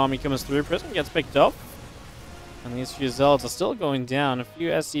Bio army comes through, Prism gets picked up. And these few Zealots are still going down. A few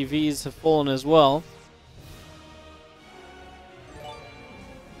SCVs have fallen as well.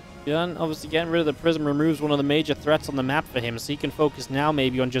 ByuN obviously getting rid of the Prism removes one of the major threats on the map for him, so he can focus now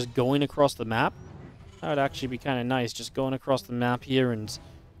maybe on just going across the map. That would actually be kind of nice, just going across the map here and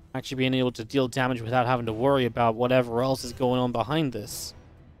actually being able to deal damage without having to worry about whatever else is going on behind this.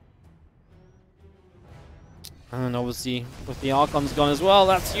 And obviously, with the Archons gone as well,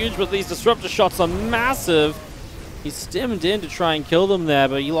 that's huge, but these Disruptor shots are massive. He stimmed in to try and kill them there,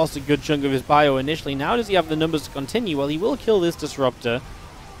 but he lost a good chunk of his bio initially. Now does he have the numbers to continue? Well, he will kill this Disruptor.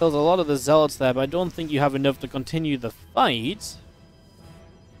 Kills a lot of the Zealots there, but I don't think you have enough to continue the fight.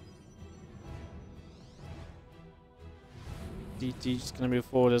 DT just going to move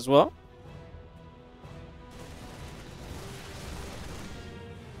forward as well.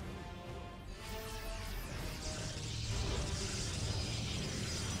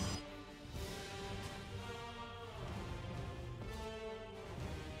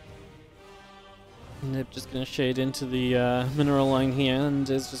 Nip just going to shade into the mineral line here and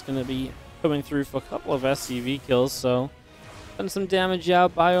is just going to be coming through for a couple of SCV kills, so done some damage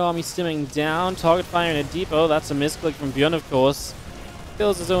out. Bio army stimming down, target firing a depot. That's a misclick from ByuN, of course.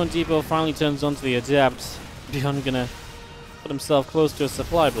 Kills his own depot, finally turns onto the Adept. ByuN going to put himself close to a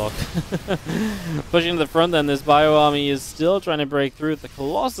supply block. Pushing to the front then, this Bio army is still trying to break through with the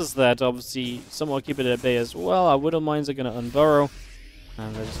Colossus there to obviously somewhat keep it at bay as well. Our Widow Mines are going to unburrow.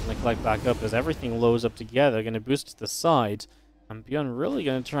 And they're just going to collect back up as everything loads up together. They're going to boost to the side. And ByuN really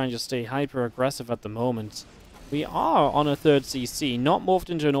going to try and just stay hyper-aggressive at the moment. We are on a third CC. Not morphed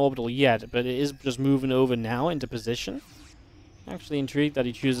into an orbital yet, but it is just moving over now into position. Actually intrigued that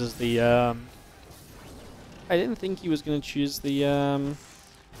he chooses the... I didn't think he was going to choose the...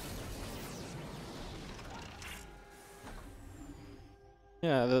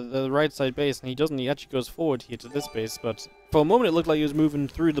 Yeah, the right side base, and he doesn't. He actually goes forward here to this base, but for a moment it looked like he was moving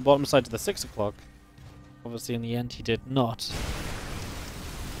through the bottom side to the 6 o'clock. Obviously, in the end, he did not.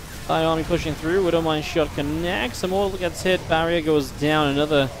 Thai army pushing through. Widow Mine shot connects. Immortal gets hit. Barrier goes down.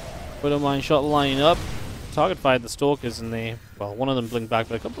 Another Widow Mine shot lining up. Target fired the Stalkers, and they, well, one of them blinked back,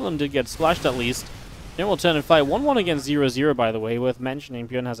 but a couple of them did get splashed at least. Then we'll turn and fight 1-1 against 0-0, by the way. Worth mentioning,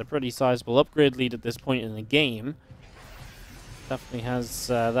 ByuN has a pretty sizable upgrade lead at this point in the game. Definitely has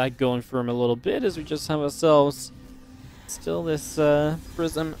that going for him a little bit, as we just have ourselves still this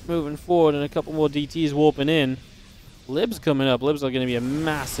Prism moving forward and a couple more DTs warping in. Libs coming up. Libs are going to be a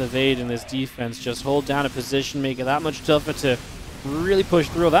massive aid in this defense. Just hold down a position, make it that much tougher to really push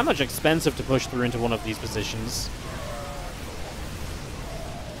through, that much expensive to push through into one of these positions.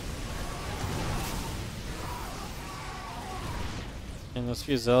 And those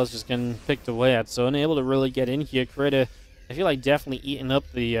few Zealots just getting picked away at, so unable to really get in here. Creator, I feel like definitely eating up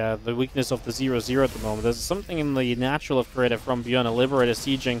the weakness of the 0-0 at the moment. There's something in the natural of Creator from ByuN, a Liberator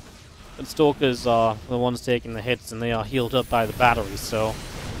sieging, but Stalkers are the ones taking the hits, and they are healed up by the batteries, so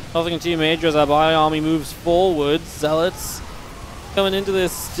Nothing too major as our Bio army moves forward. Zealots coming into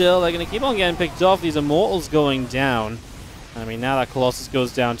this still. They're going to keep on getting picked off. These Immortals going down. I mean, now that Colossus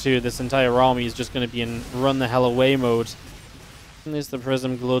goes down too, this entire army is just going to be in run the hell away mode. And there's the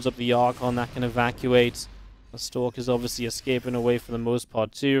Prism, loads up the Archon that can evacuate. The Stalker's obviously escaping away for the most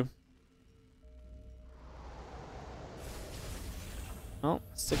part too. Well,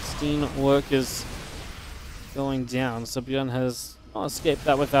 16 workers going down. So ByuN has not escaped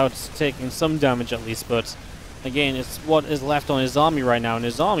that without taking some damage at least, but again, it's what is left on his army right now, and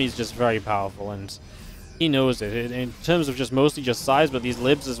his army is just very powerful, and he knows it. In terms of just mostly just size, but these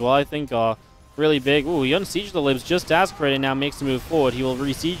libs as well, I think, are really big. Ooh, he unsieged the libs just as Creator now makes the move forward. He will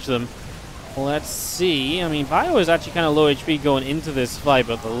re-siege them. Let's see. I mean, Bio is actually kind of low HP going into this fight,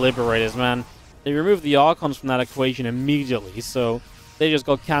 but the Liberators, man, they removed the Archons from that equation immediately, so they just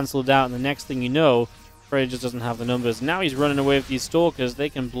got cancelled out, and the next thing you know, Creator just doesn't have the numbers. Now he's running away with these Stalkers. They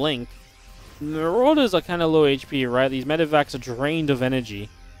can blink. Marauders are kind of low HP, right? These Medivacs are drained of energy,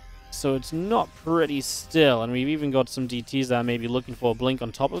 so it's not pretty still, and we've even got some DTs that are maybe looking for a blink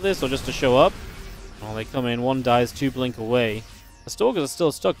on top of this, or just to show up. Oh, they come in, one dies, 2 blink away. The Stalkers are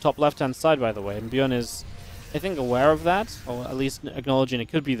still stuck top left-hand side, by the way, and ByuN is, I think, aware of that, or at least acknowledging it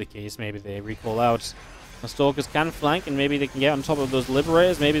could be the case. Maybe they recall out. The Stalkers can flank, and maybe they can get on top of those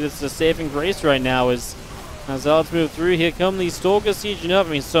Liberators. Maybe this is a saving grace right now as Zealots move through. Here come these Stalkers sieging up. I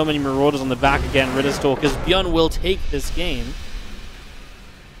mean, so many Marauders on the back are getting rid of Stalkers. ByuN will take this game.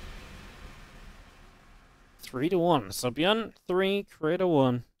 3-1. So ByuN 3, Creator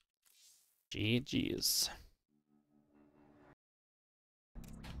 1. GG's.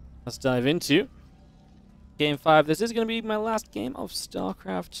 Let's dive into Game 5. This is going to be my last game of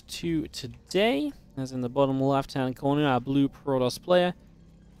StarCraft 2 today. As in the bottom left-hand corner, our blue Protoss player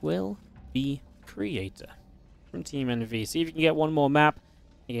will be Creator from Team NV. See if you can get one more map.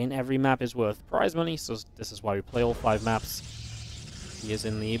 Again, every map is worth prize money, so this is why we play all 5 maps. He is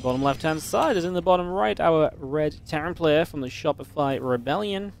in the bottom left-hand side. Is in the bottom right, our red Terran player from the Shopify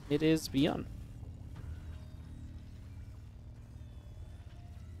Rebellion. It is ByuN.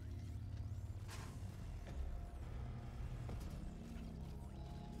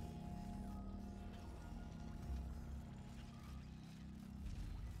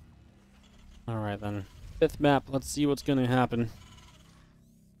 Alright then. 5th map, let's see what's going to happen.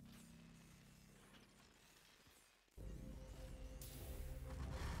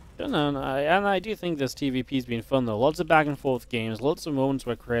 And I do think this TvP's been fun though. Lots of back and forth games, lots of moments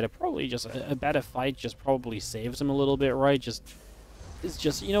where Creator probably just a better fight just probably saves him a little bit, right? It's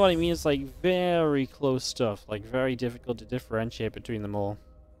just, you know what I mean? It's like very close stuff, like very difficult to differentiate between them all.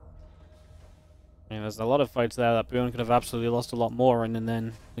 And there's a lot of fights there that ByuN could have absolutely lost a lot more, and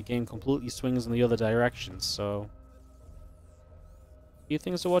then the game completely swings in the other direction, so a few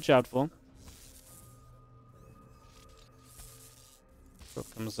things to watch out for. So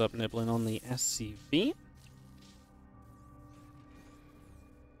comes up nibbling on the SCV.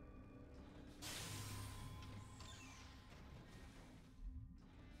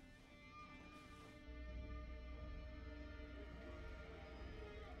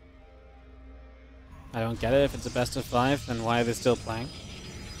 I don't get it. If it's a best of 5, then why are they still playing?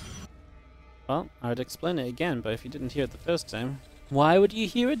 Well, I would explain it again, but if you didn't hear it the first time, why would you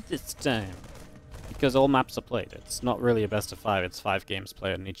hear it this time? Because all maps are played. It's not really a best of 5, it's 5 games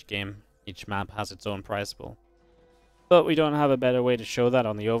played, and each map has its own prize pool. But we don't have a better way to show that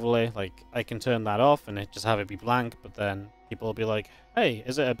on the overlay. Like, I can turn that off and just have it be blank, but then people will be like, hey,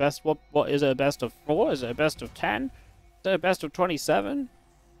 is it a best, what is it a best of 4? Is it a best of 10? Is it a best of 27?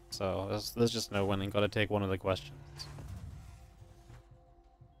 So, there's just no winning. Gotta take one of the questions.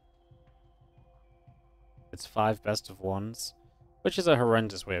 It's 5 best of 1s. Which is a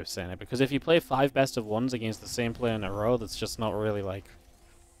horrendous way of saying it, because if you play 5 best of 1s against the same player in a row, that's just not really, like...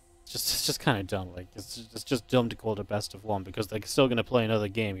 It's just kind of dumb. Like, it's just dumb to call it a best of 1, because they're still going to play another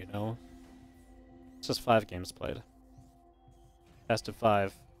game, you know? It's just 5 games played. Best of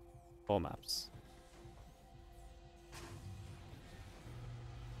 5. 4 maps.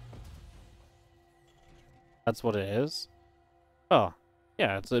 That's what it is? Oh.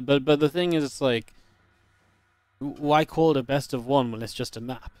 Yeah, but the thing is, it's like... Why call it a best of 1 when it's just a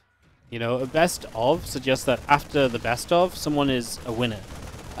map? You know, a best of suggests that after the best of, someone is a winner.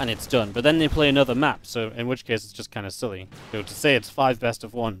 And it's done. But then they play another map, so in which case it's just kind of silly. So to say it's 5 best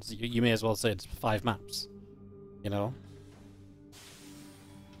of 1s, you may as well say it's 5 maps. You know?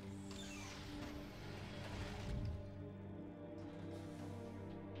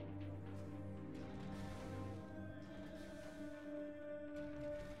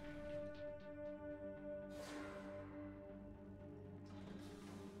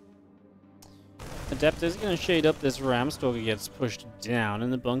 Adept is going to shade up this ram. Stalker gets pushed down,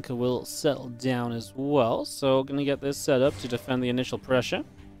 and the bunker will settle down as well. So, going to get this set up to defend the initial pressure.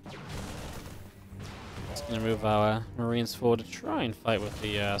 Just going to move our Marines forward to try and fight with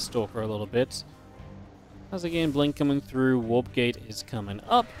the Stalker a little bit. As again, Blink coming through, Warp Gate is coming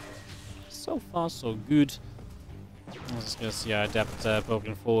up. So far, so good. I'm just going to see our Adept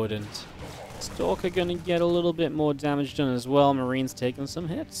poking forward, and Stalker going to get a little bit more damage done as well. Marines taking some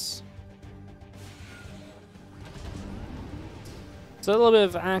hits. So a little bit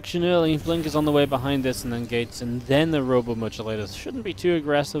of action early. Blink is on the way behind this, and then Gates, and then the Robo much later. Shouldn't be too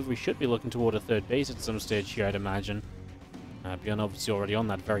aggressive. We should be looking toward a third base at some stage here, I'd imagine. ByuN obviously already on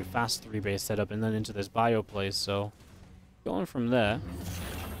that very fast 3-base setup, and then into this bio place, so going from there.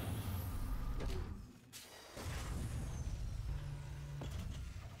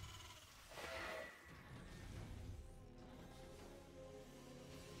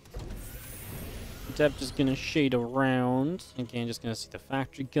 Adept just gonna shade around. Again, just gonna see the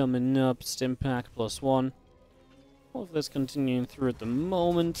factory coming up. Stim pack +1. All of this continuing through at the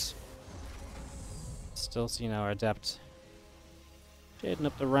moment. Still seeing our Adept shading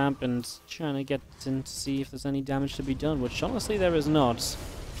up the ramp and trying to get in to see if there's any damage to be done, which honestly there is not.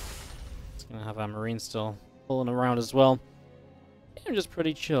 It's gonna have our Marine still pulling around as well. I'm just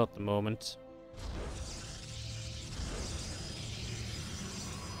pretty chill at the moment.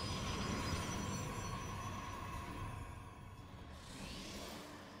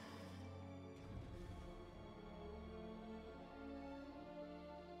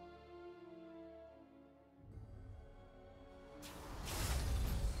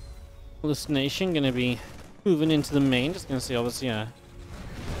 Hallucination gonna be moving into the main. Just gonna see, obviously, a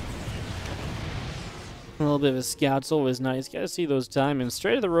little bit of a scout's always nice. Gotta see those timings.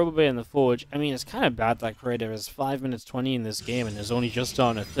 Straight to the Robo Bay and the Forge. I mean, it's kind of bad that Crater is 5 minutes 20 in this game and is only just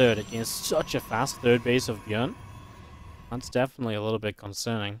on a third against such a fast third base of ByuN. That's definitely a little bit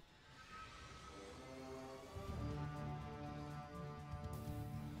concerning.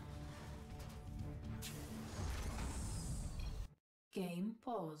 Game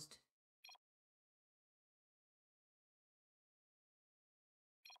paused.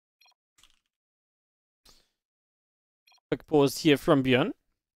 Quick pause here from ByuN.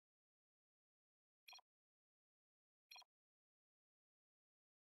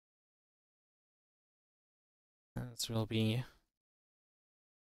 This will be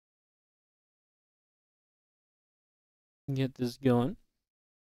get this going.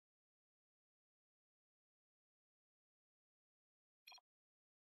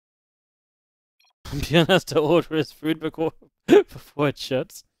 ByuN has to order his food before it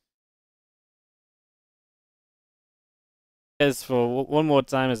shuts. Guys, for one more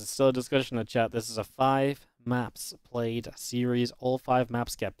time, as it's still a discussion in the chat, this is a 5 maps played series. All 5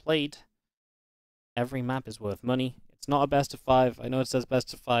 maps get played. Every map is worth money. It's not a best of 5. I know it says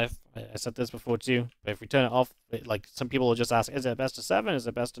best of 5. I said this before too. But if we turn it off, like some people will just ask, is it best of 7? Is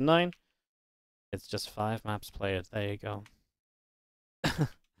it best of 9? It's just 5 maps played. There you go.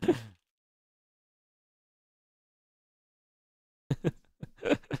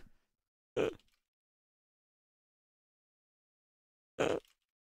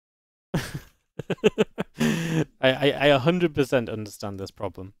 I 100% understand this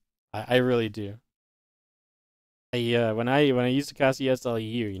problem. I really do. When I used to cast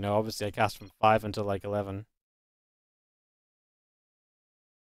ESLU, you know, obviously I cast from 5 until like 11.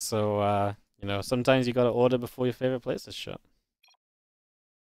 So you know, sometimes you gotta order before your favorite place is shut.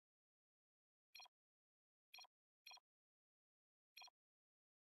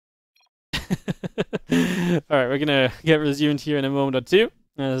 Alright, we're gonna get resumed here in a moment or two.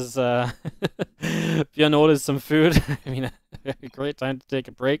 As ByuN orders some food. I mean, a great time to take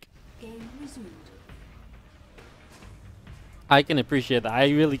a break. Game resumed. I can appreciate that. I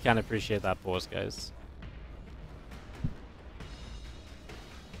really can appreciate that pause, guys.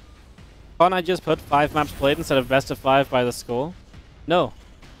 Can't I just put 5 maps played instead of best of 5 by the score? No.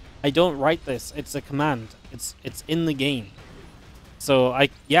 I don't write this. It's a command. It's in the game. So I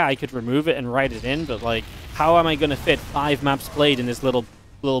could remove it and write it in, but like, how am I gonna fit 5 maps played in this little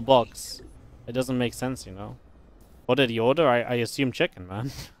box? It doesn't make sense, you know. What did he order? I assume chicken,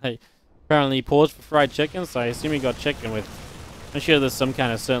 man. I apparently paused for fried chicken, so I assume he got chicken with. I'm sure there's some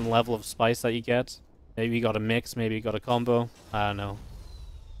kind of certain level of spice that you get. Maybe you got a mix, maybe you got a combo. I don't know.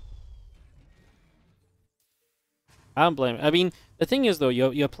 I don't blame him. I mean, the thing is though,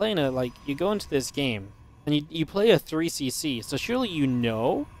 you're playing you go into this game and you play a 3cc, so surely you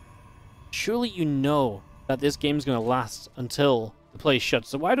know that this game's gonna last until the place shuts.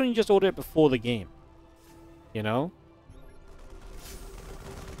 So why don't you just order it before the game? You know?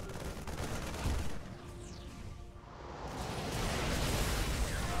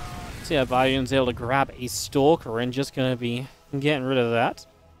 So yeah, ByuN's able to grab a Stalker and just gonna be getting rid of that.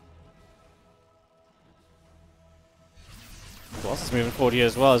 Boss is moving forward here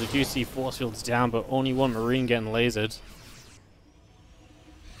as well, as we do see force fields down, but only one Marine getting lasered.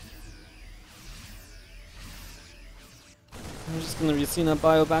 I'm just going to be seeing that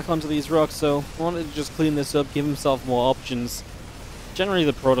Bio back onto these rocks, so I wanted to just clean this up, give himself more options. Generally,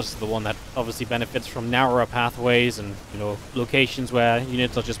 the Protoss is the one that obviously benefits from narrower pathways and, you know, locations where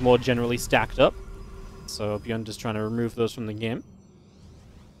units are just more generally stacked up. So ByuN just trying to remove those from the game.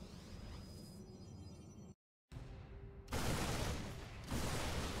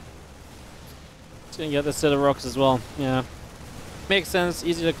 Just gonna get this set of rocks as well. Yeah. Makes sense,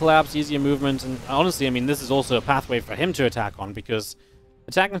 easy to collapse, easier movement, and honestly, I mean, this is also a pathway for him to attack on, because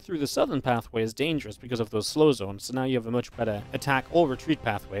attacking through the southern pathway is dangerous because of those slow zones, so now you have a much better attack or retreat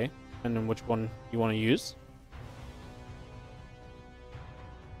pathway, depending on which one you want to use.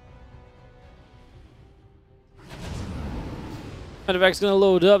 Medevac's going to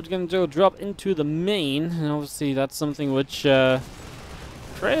load up, going to drop into the main, and obviously that's something which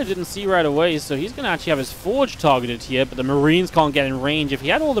Creator didn't see right away, so he's going to actually have his Forge targeted here, but the Marines can't get in range. If he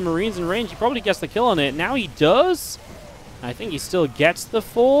had all the Marines in range, he probably gets the kill on it. Now he does. I think he still gets the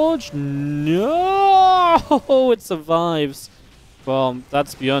Forge. No! It survives. Well,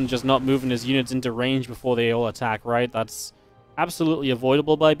 that's ByuN just not moving his units into range before they all attack, right? That's absolutely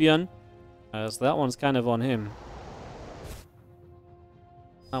avoidable by ByuN. So that one's kind of on him.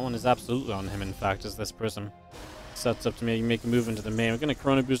 That one is absolutely on him, in fact, as this person sets up to make a move into the main. We're going to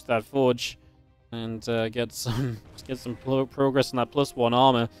chrono boost that Forge and get some progress on that +1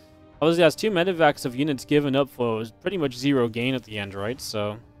 armor. Obviously, has 2 medevacs of units given up for pretty much 0 gain at the end, right?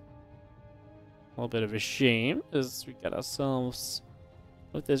 So, a little bit of a shame as we get ourselves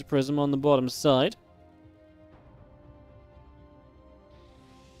with this prism on the bottom side.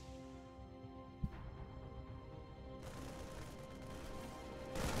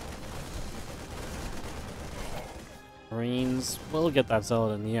 Marines will get that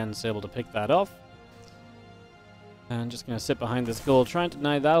Zealot in the end, so able to pick that off. And just going to sit behind this goal, trying to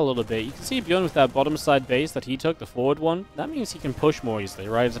deny that a little bit. You can see ByuN with that bottom side base that he took, the forward one. That means he can push more easily,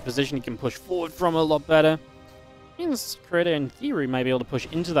 right? It's a position he can push forward from a lot better. Means Creator, in theory, might be able to push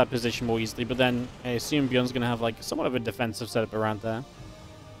into that position more easily, but then I assume ByuN's going to have like somewhat of a defensive setup around there.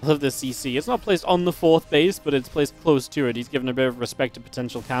 I love this CC. It's not placed on the 4th base, but it's placed close to it. He's given a bit of respect to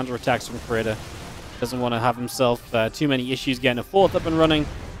potential counterattacks from Creator. Doesn't want to have himself too many issues getting a 4th up and running.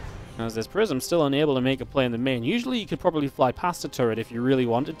 As this Prism still unable to make a play in the main. Usually you could probably fly past the turret if you really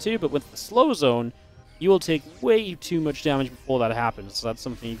wanted to, but with the slow zone, you will take way too much damage before that happens. So that's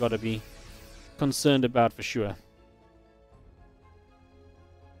something you got to be concerned about for sure.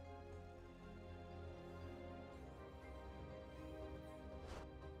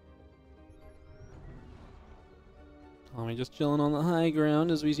 Tommy just chilling on the high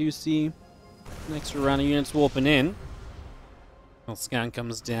ground as we do see next round of units warping in. Well, scan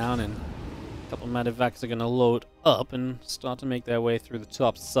comes down and a couple of medevacs are going to load up and start to make their way through the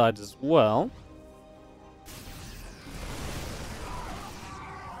top side as well.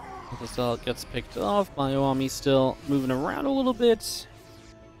 The Zealot gets picked off. Bio Army still moving around a little bit.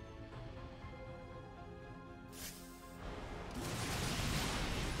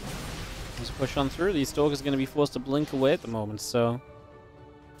 As we push on through, these Stalkers are going to be forced to blink away at the moment, so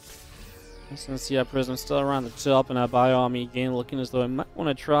just going to see our Prism still around the top, and our Bio Army again looking as though it might want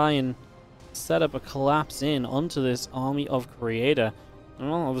to try and set up a collapse in onto this Army of Creator.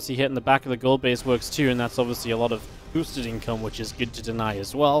 Well, obviously hitting the back of the gold base works too, and that's obviously a lot of boosted income, which is good to deny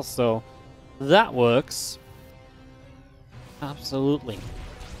as well, so that works. Absolutely.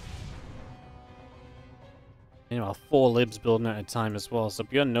 You know, 4 libs building at a time as well, so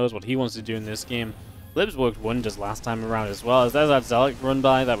ByuN knows what he wants to do in this game. Libs worked wonders last time around as well, as there's that Zealot run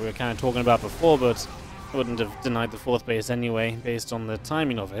by that we were kind of talking about before, but I wouldn't have denied the 4th base anyway, based on the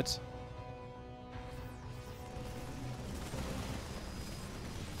timing of it.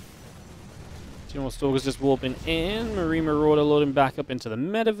 Two more Stalkers just warping in. Marine Marauder loading back up into the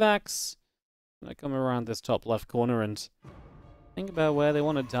medevacs. Gonna come around this top left corner and think about where they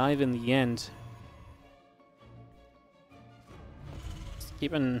want to dive in the end.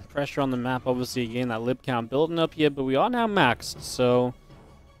 Keeping pressure on the map, obviously, again, that lib count building up here, but we are now maxed, so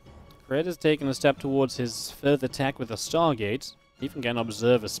Creator's taking a step towards his further tech with a Stargate, even getting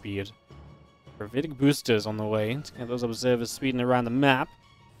observer speed. Gravitic boosters on the way to get those observers speeding around the map.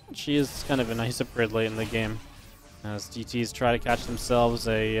 She is kind of a nice upgrade late in the game, as DTs try to catch themselves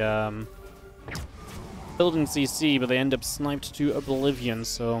a building CC, but they end up sniped to oblivion,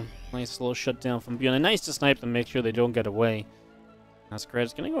 so nice little shutdown from ByuN. And nice to snipe them, make sure they don't get away. That's great.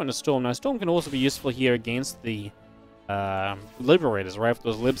 It's going to go into Storm. Now, Storm can also be useful here against the Liberators, right? If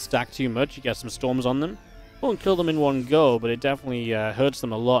those libs stack too much, you get some Storms on them. Won't kill them in one go, but it definitely hurts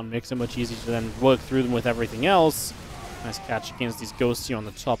them a lot and makes it much easier to then work through them with everything else. Nice catch against these ghosts here on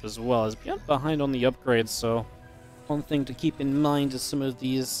the top as well. As ByuN behind on the upgrades, so one thing to keep in mind as some of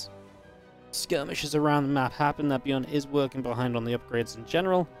these skirmishes around the map happen, that ByuN is working behind on the upgrades in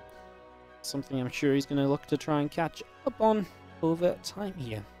general. Something I'm sure he's going to look to try and catch up on over time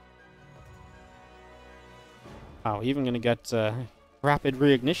here. Wow, even going to get rapid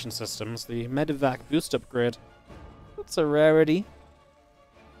reignition systems, the Medivac boost upgrade. That's a rarity.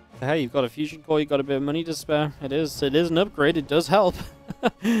 Hey, you've got a fusion core, you've got a bit of money to spare. It is an upgrade, it does help.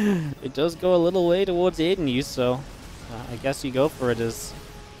 It does go a little way towards aiding you, so I guess you go for it. As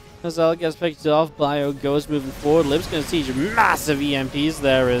Al gets picked off, Bio goes moving forward. Liv's going to siege massive EMPs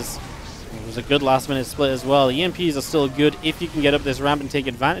there. It was a good last minute split as well. EMPs are still good if you can get up this ramp and take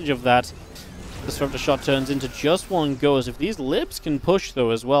advantage of that. Disruptor shot turns into just one goes. If these libs can push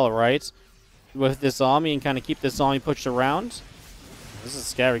though as well, right? With this army and kind of keep this army pushed around. This is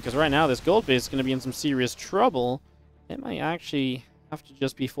scary because right now this gold base is going to be in some serious trouble. It might actually have to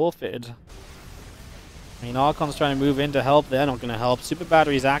just be forfeited. I mean, Archon's trying to move in to help. They're not going to help. Super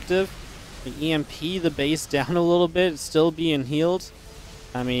Battery's active. The EMP the base down a little bit. It's still being healed.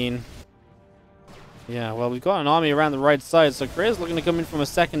 I mean, yeah, well, we've got an army around the right side, so Kra's looking to come in from a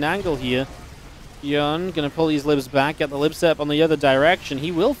second angle here. ByuN gonna pull these libs back, get the lib set up on the other direction.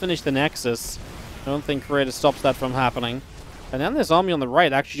 He will finish the Nexus. I don't think Creator stops that from happening. And then this army on the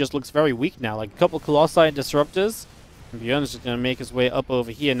right actually just looks very weak now. Like a couple Colossi and Disruptors. And ByuN's just gonna make his way up over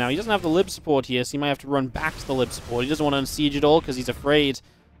here. Now he doesn't have the lib support here, so he might have to run back to the lib support. He doesn't want to unsiege it all because he's afraid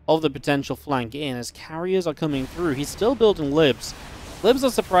of the potential flank in. As carriers are coming through, he's still building libs. Libs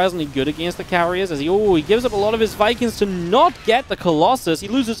are surprisingly good against the carriers, as he gives up a lot of his Vikings to not get the Colossus. He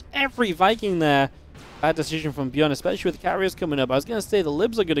loses every Viking there. Bad decision from ByuN, especially with the carriers coming up. I was going to say the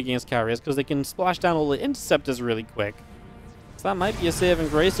libs are good against carriers because they can splash down all the interceptors really quick. So that might be a saving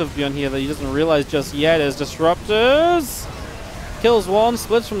grace of ByuN here that he doesn't realize just yet. As Disruptors kills one,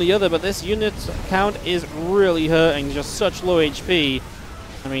 splits from the other, but this unit count is really hurting. Just such low HP.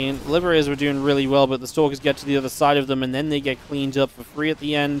 I mean, Liberators were doing really well, but the Stalkers get to the other side of them, and then they get cleaned up for free at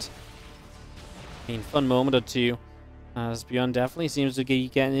the end. I mean, fun moment or two. As ByuN definitely seems to be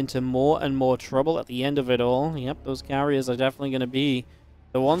getting into more and more trouble at the end of it all. Yep, those carriers are definitely going to be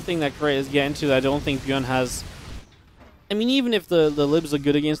the one thing that Creator's getting to that I don't think ByuN has. I mean, even if the libs are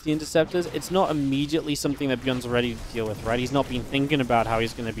good against the interceptors, it's not immediately something that ByuN's ready to deal with, right? He's not been thinking about how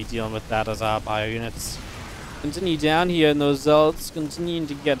he's going to be dealing with that as our bio units continue down here, and those Zealots continuing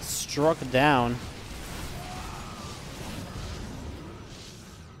to get struck down.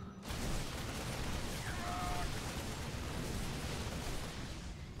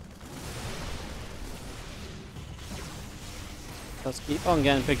 Let's keep on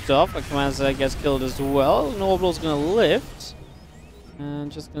getting picked off. A command set gets killed as well. An orbital's going to lift.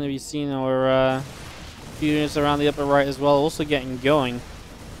 And just going to be seeing our units around the upper right as well, also getting going.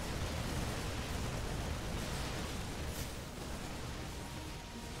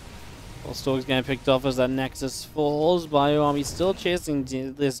 Stalk's getting picked off as that Nexus falls. Bio Army still chasing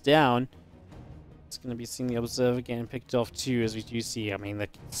this down. It's going to be seeing the Observer getting picked off too, as we do see. I mean, the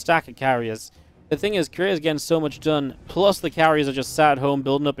stack of carriers. The thing is, Korea's getting so much done, plus the carriers are just sat at home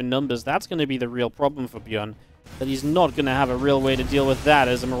building up in numbers. That's going to be the real problem for ByuN. That he's not going to have a real way to deal with that,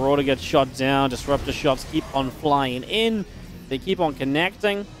 as a Marauder gets shot down. Disruptor shots keep on flying in. They keep on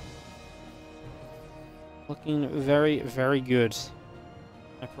connecting. Looking very, very good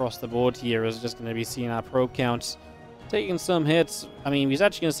across the board here. Is just going to be seeing our probe count taking some hits. I mean, he's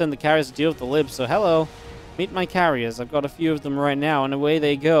actually going to send the carriers to deal with the libs, so hello, meet my carriers. I've got a few of them right now, and away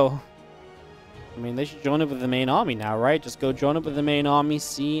they go. I mean, they should join up with the main army now, right? Just go join up with the main army,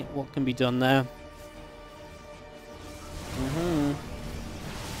 see what can be done there.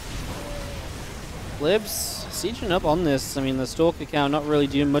 Libs sieging up on this. I mean, the Stalker count not really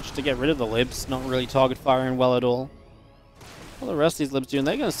doing much to get rid of the libs. Not really target firing well at all. What are the rest of these libs doing?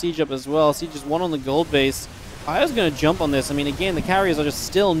 They're going to siege up as well. Siege is one on the gold base. Fire's going to jump on this. I mean, again, the carriers are just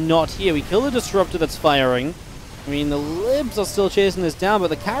still not here. We kill the Disruptor that's firing. I mean, the libs are still chasing this down, but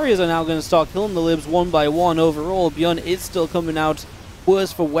the carriers are now going to start killing the libs one by one. Overall, ByuN is still coming out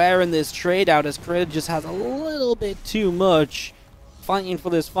worse for wear in this trade out, as Creator just has a little bit too much. Fighting for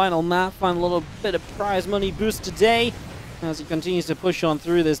this final map, find a little bit of prize money boost today, as he continues to push on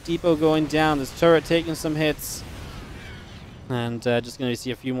through. This depot going down, this turret taking some hits. And just going to see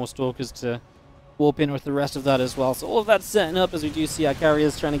a few more Stalkers to warp in with the rest of that as well. So all of that's setting up as we do see our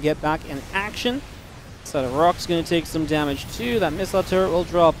carriers trying to get back in action. Set of rocks going to take some damage too. That missile turret will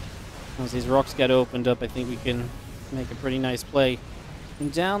drop. Once these rocks get opened up, I think we can make a pretty nice play.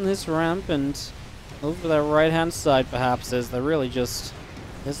 And down this ramp and over that right-hand side, perhaps, as there really just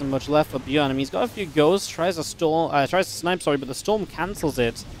isn't much left for ByuN. I mean, he's got a few ghosts, tries to snipe, sorry, but the storm cancels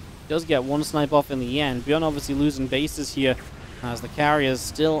it. Does get one snipe off in the end. ByuN obviously losing bases here, as the carriers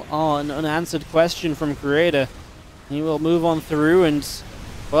still are an unanswered question from Creator. He will move on through and,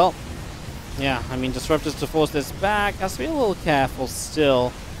 well, yeah, I mean, Disruptors to force this back. Has to be a little careful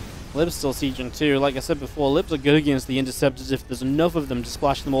still. Lib's still sieging too. Like I said before, Libs are good against the Interceptors if there's enough of them to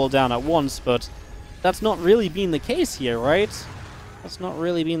splash them all down at once, but that's not really been the case here, right? That's not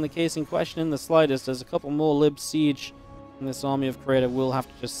really been the case in question in the slightest. There's a couple more Lib siege, and this army of Creator will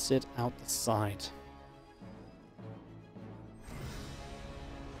have to just sit out the side.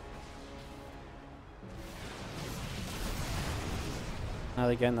 Now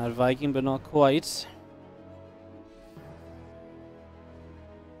they're getting that Viking, but not quite.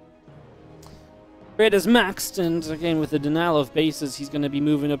 Creator's maxed, and again with the denial of bases, he's going to be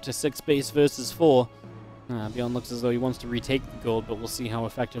moving up to 6 base versus 4. ByuN looks as though he wants to retake the gold, but we'll see how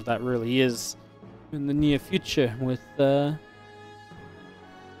effective that really is in the near future with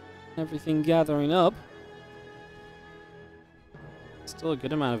everything gathering up. Still a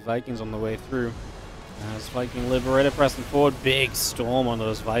good amount of Vikings on the way through. As Viking Liberator pressing forward, big storm on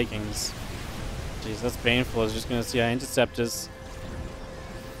those Vikings. Jeez, that's painful. I was just going to see our Interceptors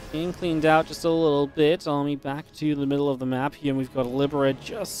being cleaned out just a little bit. Army back to the middle of the map here, and we've got a Liberator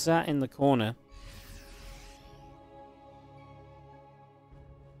just sat in the corner.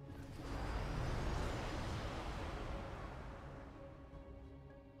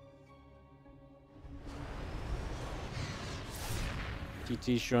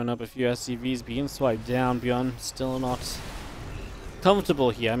 TT showing up a few SCVs being swiped down. ByuN still not comfortable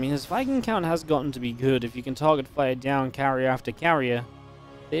here. I mean, his Viking count has gotten to be good. If you can target fire down carrier after carrier,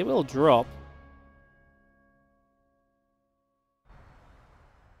 they will drop.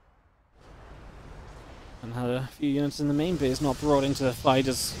 And had a few units in the main base not brought into the fight,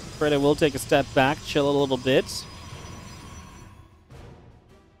 as Creator will take a step back, chill a little bit.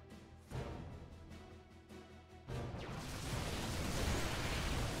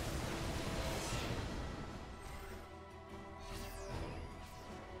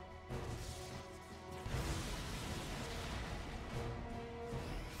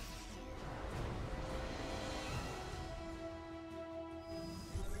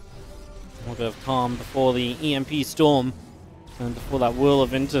 A bit of calm before the EMP storm, and before that whirl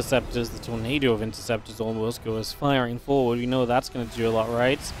of Interceptors, the tornado of Interceptors almost goes firing forward. We know that's going to do a lot,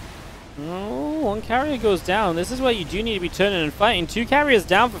 right? Oh, one carrier goes down. This is where you do need to be turning and fighting. 2 carriers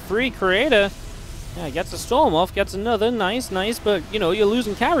down for free. Creator, yeah, gets a storm off, gets another. Nice, but, you know, you're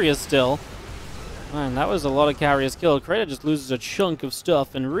losing carriers still. Man, that was a lot of carriers killed. Creator just loses a chunk of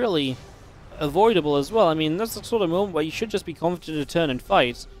stuff, and really avoidable as well. I mean, that's the sort of moment where you should just be confident to turn and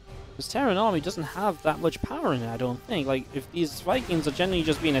fight. This Terran army doesn't have that much power in it, I don't think. Like, if these Vikings are generally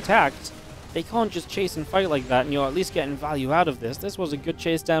just being attacked, they can't just chase and fight like that, and you're at least getting value out of this. This was a good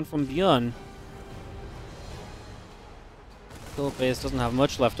chase down from ByuN. Gold base doesn't have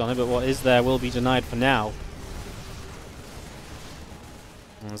much left on it, but what is there will be denied for now.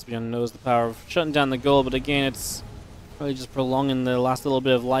 As ByuN knows the power of shutting down the gold, but again, it's probably just prolonging the last little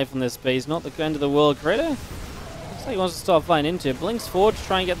bit of life on this base. Not the end of the world. Creator looks like he wants to start flying into it. Blinks forward to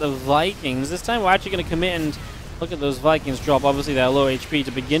try and get the Vikings. This time we're actually going to commit and look at those Vikings drop. Obviously they're low HP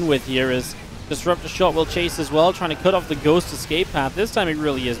to begin with here, as Disruptor Shot will chase as well, trying to cut off the Ghost escape path. This time it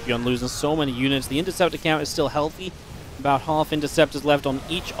really is ByuN losing so many units. The Interceptor count is still healthy. About half Interceptors left on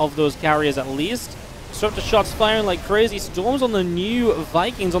each of those carriers at least. Disruptor Shots firing like crazy. Storms on the new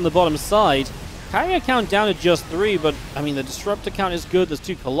Vikings on the bottom side. Carrier count down to just 3, but I mean the Disruptor count is good. There's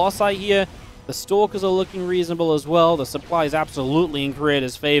 2 Colossi here. The Stalkers are looking reasonable as well. The supply is absolutely in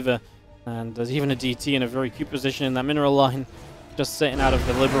Creator's favor. And there's even a DT in a very cute position in that mineral line, just sitting out of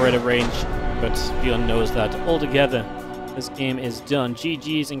the Liberator range. But ByuN knows that altogether this game is done.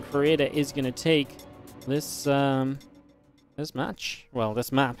 GG's, and Creator is going to take this this match. Well,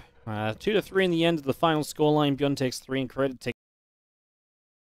 this map. 2-3 in the end of the final scoreline. ByuN takes 3 and Creator takes